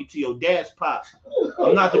you talking to your dad's pops.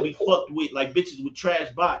 I'm not to be fucked with like bitches with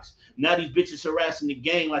trash box. Now these bitches harassing the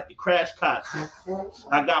gang like the crash cops.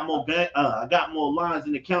 I got more lines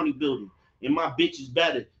in the county building, and my bitch is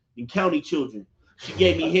better than county children. She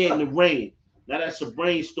gave me head in the rain. Now that's a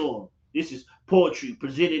brainstorm. This is poetry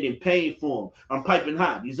presented in pain form. I'm piping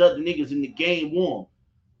hot. These other niggas in the game warm.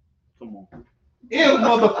 Come on. In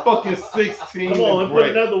motherfucking 16. Come on, and put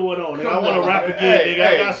another one on. Nigga. I want to rap again, nigga.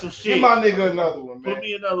 I got some shit. Give my nigga another one, man. Put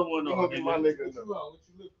me another one on. Give my nigga another one. What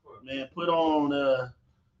you look for? Man, put on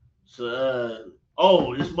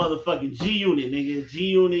this motherfucking G Unit, nigga. G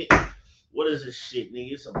Unit. What is this shit,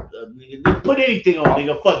 nigga? It's nigga. Put anything on,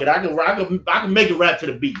 nigga. Fuck it. I can make it rap to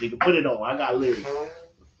the beat, nigga. Put it on. I got lyrics.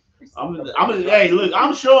 Hey, look,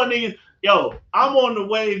 I'm sure niggas. Yo, I'm on the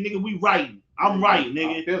wave, nigga. We writing. I'm writing,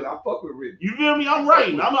 nigga. I fuck with Rick. You feel me? I'm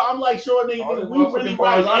writing. I'm like sure nigga. We really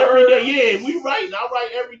bars writing I every heard. day. Yeah, we writing. I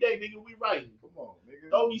write every day, nigga. We writing. Come on, nigga.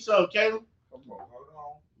 Throw me some, Caleb. Come on, hold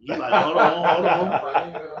on. You like, hold on.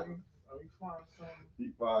 Let me find something. He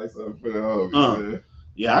buys something for the hoes, man.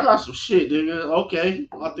 Yeah, I got some shit, nigga. Okay,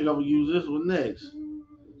 I think I'm gonna use this one next.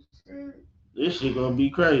 This shit gonna be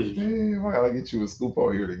crazy. Damn, I gotta get you a scoop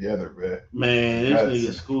over here together, man. Man, this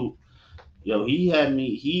nigga Scoop. Yo,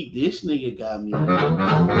 this nigga got me.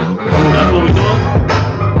 That's what we doing?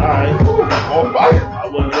 Alright. On fire. I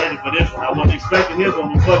wasn't ready for this one. I wasn't expecting this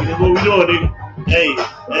one. Fucking, that's what we doing, nigga.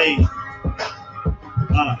 Hey.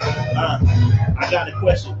 I got a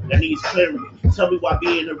question that needs clarity. Tell me why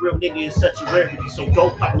being a real nigga is such a rarity. So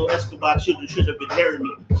dope Pablo Escobar children should have inherited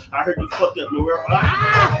me. I heard you fucked up,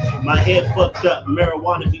 my head fucked up.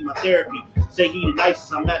 Marijuana be my therapy. Say he the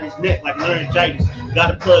nicest. I'm at his neck like laryngitis.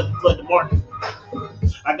 Gotta plug the market.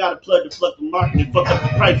 I gotta plug the market and fuck up the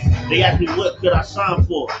price. They asked me what could I sign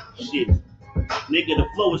for. Shit. Nigga, the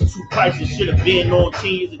flow is too pricey. Should have been on 10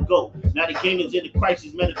 years ago. Now the game is in the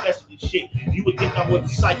crisis, manifesting shit. You would think I was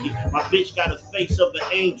a psychic. My bitch got a face of an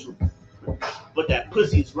angel, but that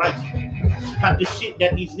pussy is righteous. Half the shit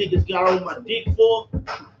that these niggas got on my dick for,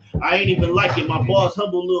 I ain't even like it. My boss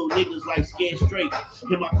humble little niggas like scared straight.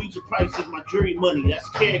 And my future price is my jury money. That's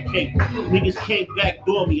carrot cake. Niggas can't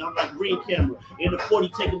backdoor me. I'm like green camera. In the 40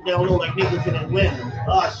 take them down low like niggas in Atlanta.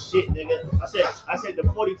 Oh shit, nigga. I said the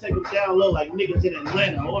 40 take them down low like niggas in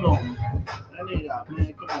Atlanta. Hold on. That nigga,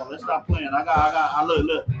 man, come on, let's stop playing. I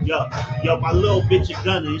look. Yo, my little bitch a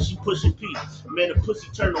gunner and she pushing P. Man, the pussy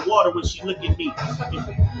turn to water when she look at me.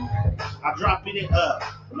 I drop it in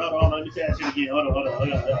No, let me say that shit again. Hold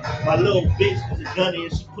on. My little bitch is a gunner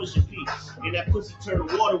and she pushing P. And that pussy turn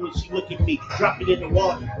to water when she look at me. Drop it in the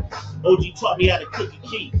water. OG taught me how to cook a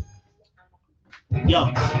key. Yo,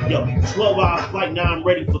 12-hour flight, now I'm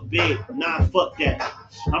ready for bed. Nah, fuck that.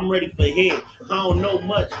 I'm ready for head. I don't know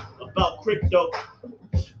much about crypto,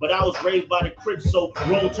 but I was raised by the Crips, so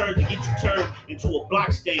wrong turn to get you turned into a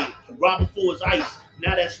block stain. Robbing for his ice,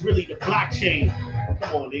 now that's really the blockchain.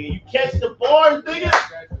 Come on, nigga, you catch the bars, nigga?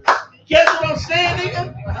 You catch what I'm saying,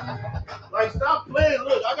 nigga? Like, stop playing.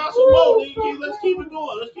 Look, I got some more, nigga. Let's keep it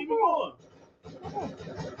going.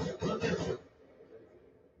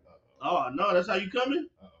 Oh, no, that's how you coming?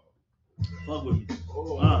 Fuck with me.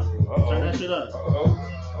 Turn that shit up.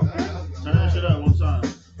 Turn that shit up one time.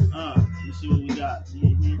 Let's see what we got.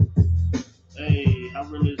 Mm-hmm. Hey, how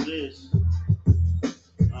real is this?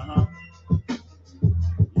 Let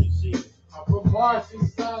me see. I put bars in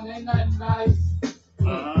son, ain't nothing nice.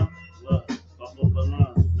 Look, bump up the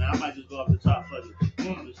line. Now I might just go off the top for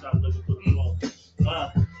you. Just stop looking for the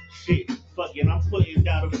floor. Shit. Fuck it, I'm putting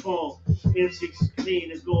down the phone.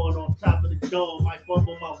 M16 is going on top of the dome. I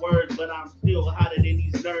fumble my words, but I'm still hotter than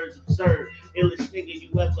these nerds absurd. Illest nigga you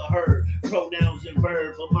ever heard. Pronouns and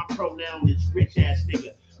verb, but my pronoun is rich ass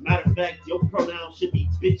nigga. Matter of fact, your pronoun should be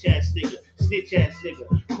bitch ass nigga, snitch ass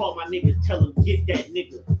nigga. Call my nigga, tell him get that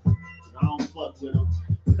nigga. I don't fuck with him.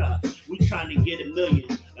 We trying to get 1 million,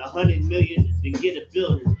 100 million, then get a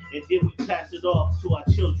building, and then we pass it off to our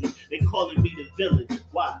children. They calling me the villain.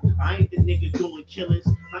 Why? I ain't the nigga doing killings.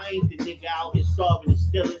 I ain't the nigga out here starving and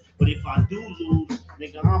stealing. But if I do lose,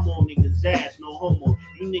 nigga, I'm on niggas' ass, no homo.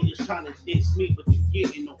 You niggas trying to diss me, but you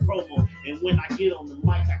getting no promo. And when I get on the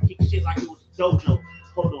mic, I kick shit like it was a dojo.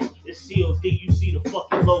 Hold on, it's COD, you see the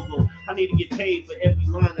fucking logo. I need to get paid for every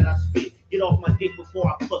line that I spit. Get off my dick before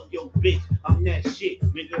I fuck your bitch. I'm that shit,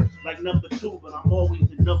 nigga. Like number 2, but I'm always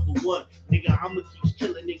the number 1. Nigga, I'ma keep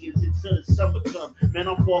killing niggas until the summer come. Man,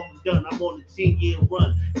 I'm far from done. I'm on a 10-year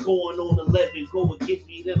run. Going on 11. Go against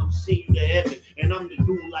me, then I'm seeing you to heaven. And I'm the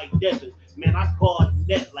dude like Devin. Man, I guard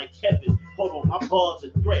net like Kevin. Hold on, my bars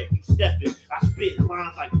a threat. You stepping. I spit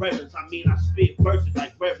lines like reverends. I mean, I spit verses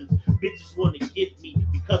like reverends. Bitches want to get me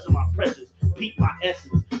because of my presence. Peep my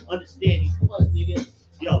essence. Understand these fuck niggas.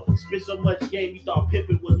 Yo, spit so much game, you thought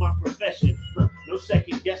pimping was my profession. No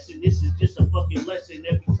second guessing, this is just a fucking lesson.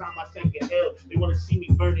 Every time I take a L, they want to see me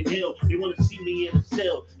burning hell. They want to see me in a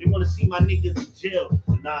cell. They want to see my niggas in jail.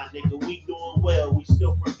 But nah, nigga, we doing well. We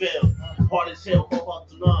still prevail. Hard as hell, go off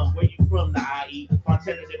the lawn. Where you from, the IE?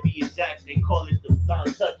 Montana to be exact, they call it the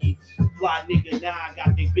Kentucky. Fly nigga, now I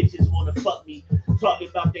got they bitches want to fuck me. Talking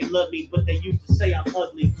about they love me, but they used to say I'm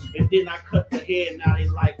ugly. And then I cut the hair, now they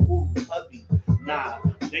like, ooh, ugly. Nah,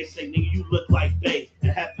 they say, nigga, you look like they.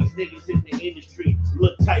 And half these niggas in the industry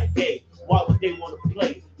look type gay. Why would they want to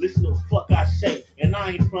play? Listen to the fuck I say. And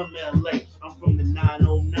I ain't from LA. I'm from the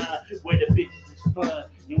 909, where the bitches is fun.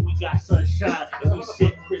 And we got sunshine. And we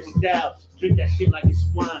sip Cristal. Drink that shit like it's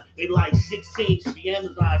wine. They like 16 should be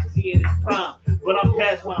Amazon because he in his prime. But I'm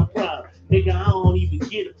past my prime. Nigga, I don't even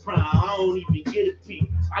get a prime. I don't even get a peak.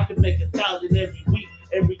 I can make 1,000 every week.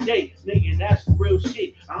 Every day, nigga, that's the real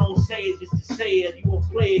shit. I don't say it just to say it. You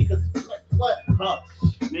won't play it because it's what? Huh?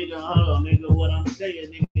 Nigga, hold on, nigga, what I'm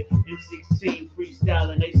saying, nigga. M16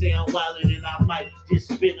 freestyling. They say I'm wildin' and I might just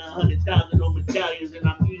spend 100,000 on medallions and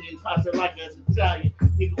I'm eating pasta like an Italian.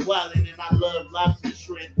 Nigga, wildin' and I love lobster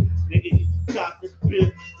shrimp. Nigga, you got this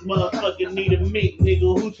bitch. Motherfucker need a meat. Nigga,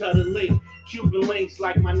 who try to link? Cuban links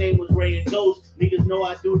like my name was Ray and Ghost. Niggas know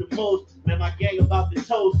I do the most. Man, my gang about the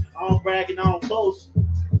toast. I don't brag and I don't boast.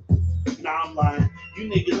 Nah, I'm lying. You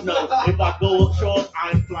niggas know if I go up short,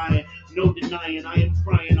 I'm flying. No denying, I am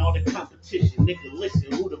frying all the competition. Nigga,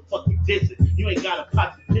 listen, who the fuck you dissing? You ain't got a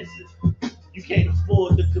pot to piss it. You can't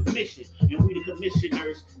afford the commission. And we the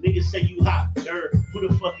commissioners. Niggas say you hot. Who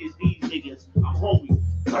the fuck is these niggas? I'm homie.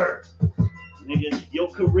 Nigga, your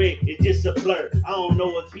career is just a blur. I don't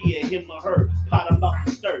know if he a him or her. Pot I'm about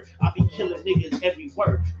to stir. I be killing niggas every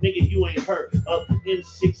word. Nigga, you ain't heard of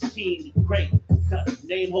M16 the great.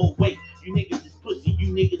 Name hold weight. You niggas is pussy.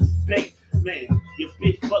 You niggas is bait. Man, your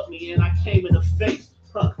bitch fucked me and I came in the face.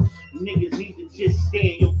 Huh? Niggas need to just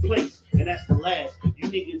stay in your place. And that's the last. You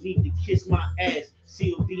niggas need to kiss my ass.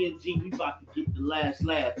 CODMG, we about to get the last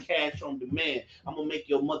laugh. Cash on demand. I'm gonna make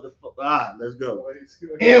your motherfucker. Let's go.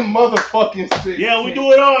 M motherfucking 16. Yeah, we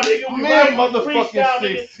do it all, nigga. We Man, rap motherfucking freestyle,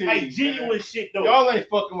 16. Like genuine shit though. Y'all ain't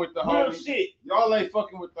fucking with the Real homie. shit. Y'all ain't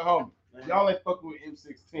fucking with the homie. Y'all ain't fucking with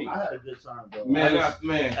M16. I had a good time, bro. Man,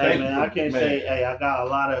 Hey man, I can't say, hey, I got a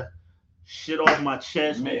lot of shit off my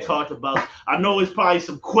chest. Man. We talked about. I know it's probably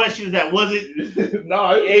some questions that wasn't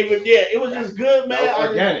No, even. Yeah, it was just good, man. it's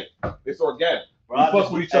organic. It's organic. We Bro,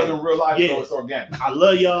 fuck with each other in real life, yeah. so it's organic. I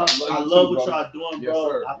love y'all. I I love you love too, what brother. y'all doing, Yes, bro.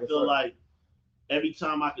 sir. I Yes, feel sir. like every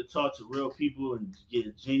time I could talk to real people and get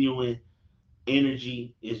a genuine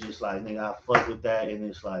energy, it's just like, nigga, I fuck with that, and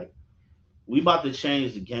it's like we about to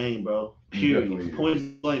change the game, bro. Definitely. Period.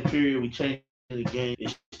 Point blank. Period. We changing the game.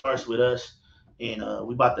 It starts with us, and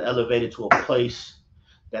we about to elevate it to a place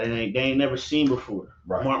that they ain't never seen before.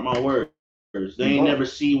 Right. Mark my words. They ain't never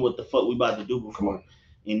seen what the fuck we about to do Come before. on.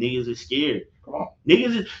 And niggas is scared. Come on.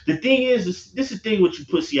 Niggas, the thing is, this is the thing with you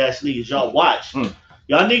pussy ass niggas. Y'all watch.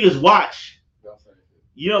 Y'all niggas watch.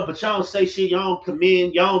 You know, but y'all don't say shit. Y'all don't come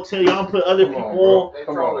in. Y'all don't tell. Y'all don't put other Come on, people on. They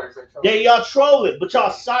Come trollers. Yeah, y'all trolling, but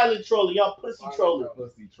y'all silent trolling. Y'all pussy trolling.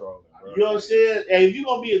 Pussy trolling, bro. You know what I'm saying? Hey, if you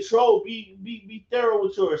gonna be a troll, be thorough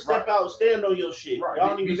with yours. Step out, stand on your shit. Right. Y'all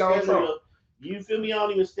don't Be even Donald stand on Trump. your. You feel me? Y'all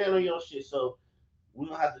don't even stand on your shit. So we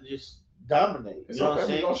gonna have to just dominate. It's You know what I'm okay,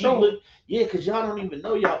 we saying? gonna Keep show 'em. look, yeah, because y'all don't even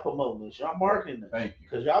know y'all promoting this. Y'all marketing it. Thank you.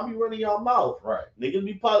 Because y'all be running y'all mouth. Right. Niggas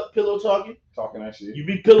be pillow talking. Talking that shit. You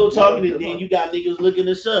be pillow talking, Yeah, and then you got niggas looking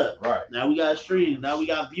us up. Right. Now we got streams. Now we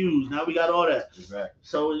got views. Now we got all that. Exactly.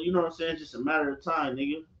 So, you know what I'm saying? It's just a matter of time,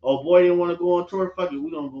 nigga. Oh, boy didn't want to go on tour. Fuck it. We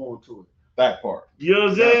going to go on tour. That part. You know what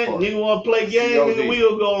I'm That saying? part. Nigga want to play games, nigga. COD. We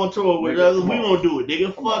going to go on tour with Nigga, us. come We on. going to do it,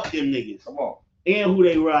 nigga. Come Fuck on. them niggas. Come on. And who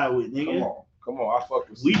they ride with, nigga. Come on. Come on. I fuck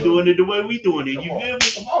with We COD. doing it the way we doing it. Come You on. feel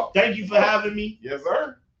me? Come on. Thank you for having me. Yes,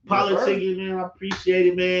 sir. Politicking, man. I appreciate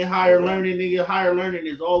it, man. Higher learning, nigga. Higher learning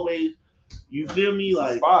is always, you feel me?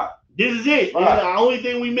 Like, Spot. this is it. Right. The only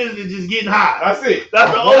thing we missing is just getting high. That's it.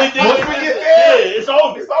 That's the only thing. Once we get there, Yeah, it's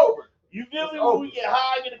over. it's over. You feel It's me? over. When we get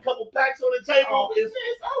high, get a couple packs on the table, Oh, it's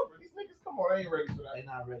it's over. These niggas, come on, they ain't ready for that. they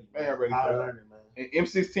not ready. They ain't ready Higher for that. learning, man. And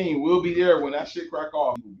M16 will be there when that shit crack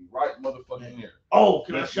off. He will be right motherfucking there. Oh,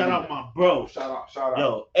 can I Let's shout do out that. my bro? Shout out.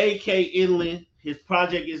 Yo, AK Inland. His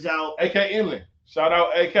project is out. AK Inland. Shout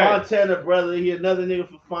out AK. Fontana, brother. He another nigga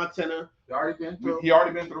from Fontana. You already been through. He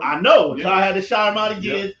already been through. I know. Yeah. So I had to shout him out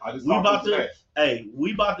again. Yeah, I just We talked about him to. today. Hey,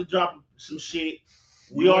 we about to drop some shit.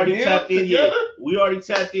 We You already and him tapped in. together? Yeah, we already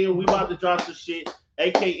tapped in. We about to drop some shit.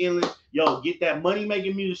 AK Inland. Yo, get that money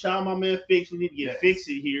making music. Shout out my man Fix. We need to get Yes. Fix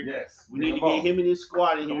in here. Yes. We need to Come get on. him and his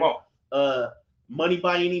squad in Come here. on. Money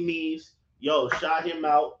by any means. Yo, shout him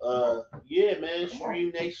out. Yeah, man. Come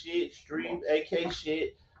Stream they shit. Stream AK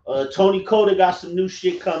shit. Tony Coda got some new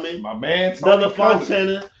shit coming. My man. Tony Another Coda.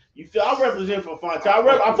 Fontana. You feel? I represent for Fontana.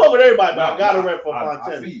 I fuck with everybody, but I gotta Nah, rep for I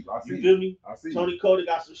Fontana. see you. I see You you. feel me? I see. Tony Coda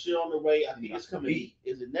got some shit on the way. I think He it's got some coming. heat.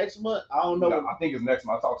 Is it next month? I don't know. No, I think it's next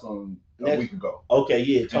month. I talked to him a Next- week ago. Okay,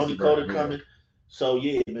 yeah, Tony Instagram, Coda yeah. coming. So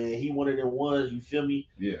yeah, man, he one of them ones. You feel me?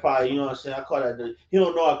 Yeah. Probably, you know what I'm saying. I call that. He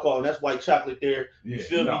don't know I call him. That's white chocolate there. You Yeah.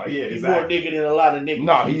 feel No, me? yeah, He's more exactly. nigga than a lot of niggas.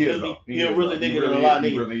 No, You he feel is me? though. He a is, really though. nigga He than a really lot of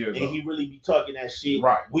is. niggas. He really is. And though. he really be talking that shit.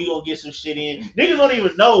 Right. We gonna get some shit in. Niggas don't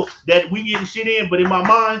even know that we getting shit in, but in my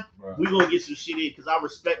mind, Right. we gonna get some shit in because I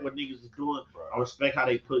respect what niggas is doing. I Right. respect how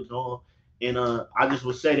they put it on. And I just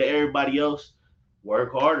would say to everybody else,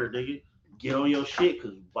 work harder, nigga. Get on your shit,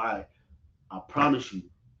 cause I promise you,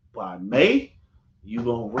 by May, you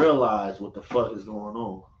gonna realize what the fuck is going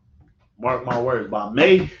on. Mark my words. By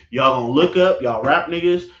May, y'all gonna look up, y'all rap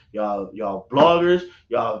niggas, y'all bloggers,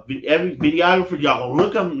 every videographer, y'all gonna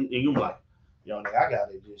look up and you be like, yo, nigga,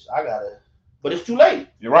 I gotta. But it's too late.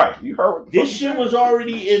 You're right. You heard what the This fuck shit he was said.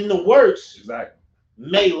 already in the works Exactly.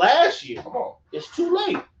 May last year. Come on. It's too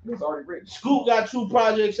late. It's already written. Scoop got 2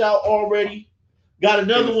 projects out already. Got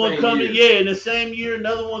another In the one same coming. year. Yeah, in the same year,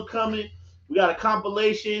 another one coming. We got a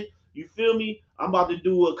compilation. You feel me? I'm about to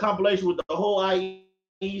do a compilation with the whole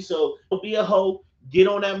IE. So don't be a hoe. Get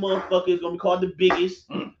on that motherfucker. It's gonna be called The Biggest.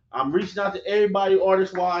 I'm reaching out to everybody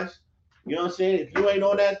artist wise. You know what I'm saying? If you ain't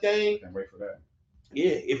on that thing, Can't wait for that. yeah.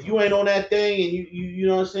 If you ain't on that thing and you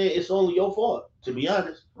know what I'm saying, it's only your fault. To be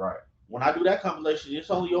honest. Right. When I do that compilation,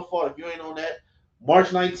 it's only your fault if you ain't on that. March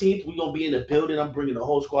 19th, we're going to be in the building. I'm bringing the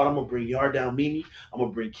whole squad. I'm going to bring Yard Down Mimi. I'm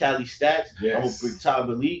going to bring Cali Stacks. Yes. I'm going to bring Ty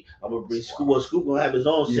Malik. I'm going to bring Scoop. Well, Scoop going to have his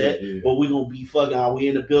own Yeah, set. yeah. But we're going to be fucking out. We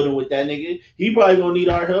in the building with that nigga. He probably going to need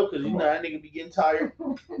our help because, you know, that nigga be getting tired.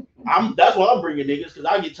 That's why I'm bringing niggas because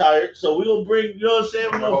I get tired. So we're going to bring, you know what I'm saying?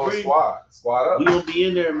 We're The going whole to bring. squad up. We going to be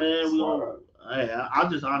in there, man. We Squad gonna, up. hey,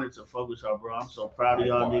 I'm just honored to fuck with y'all, bro. I'm so proud of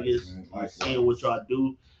y'all Likewise, niggas. man. And Likewise. seeing what y'all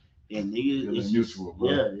do. And niggas, Feeling it's mutual, bro.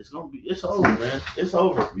 yeah, it's over, man. It's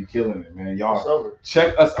over. We killing it, man. It's Y'all over.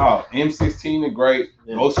 check us out. M16 the Great.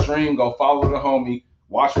 Yeah. Go stream. Go follow the homie.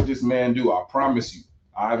 Watch what this man do. I promise you.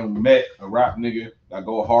 I haven't met a rap nigga that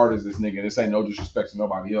go hard as this nigga. This ain't no disrespect to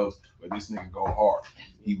nobody else, but this nigga go hard.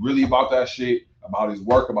 He really about that shit, about his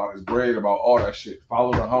work, about his bread, about all that shit.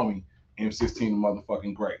 Follow the homie. M16 the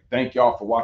motherfucking Great. Thank y'all for watching.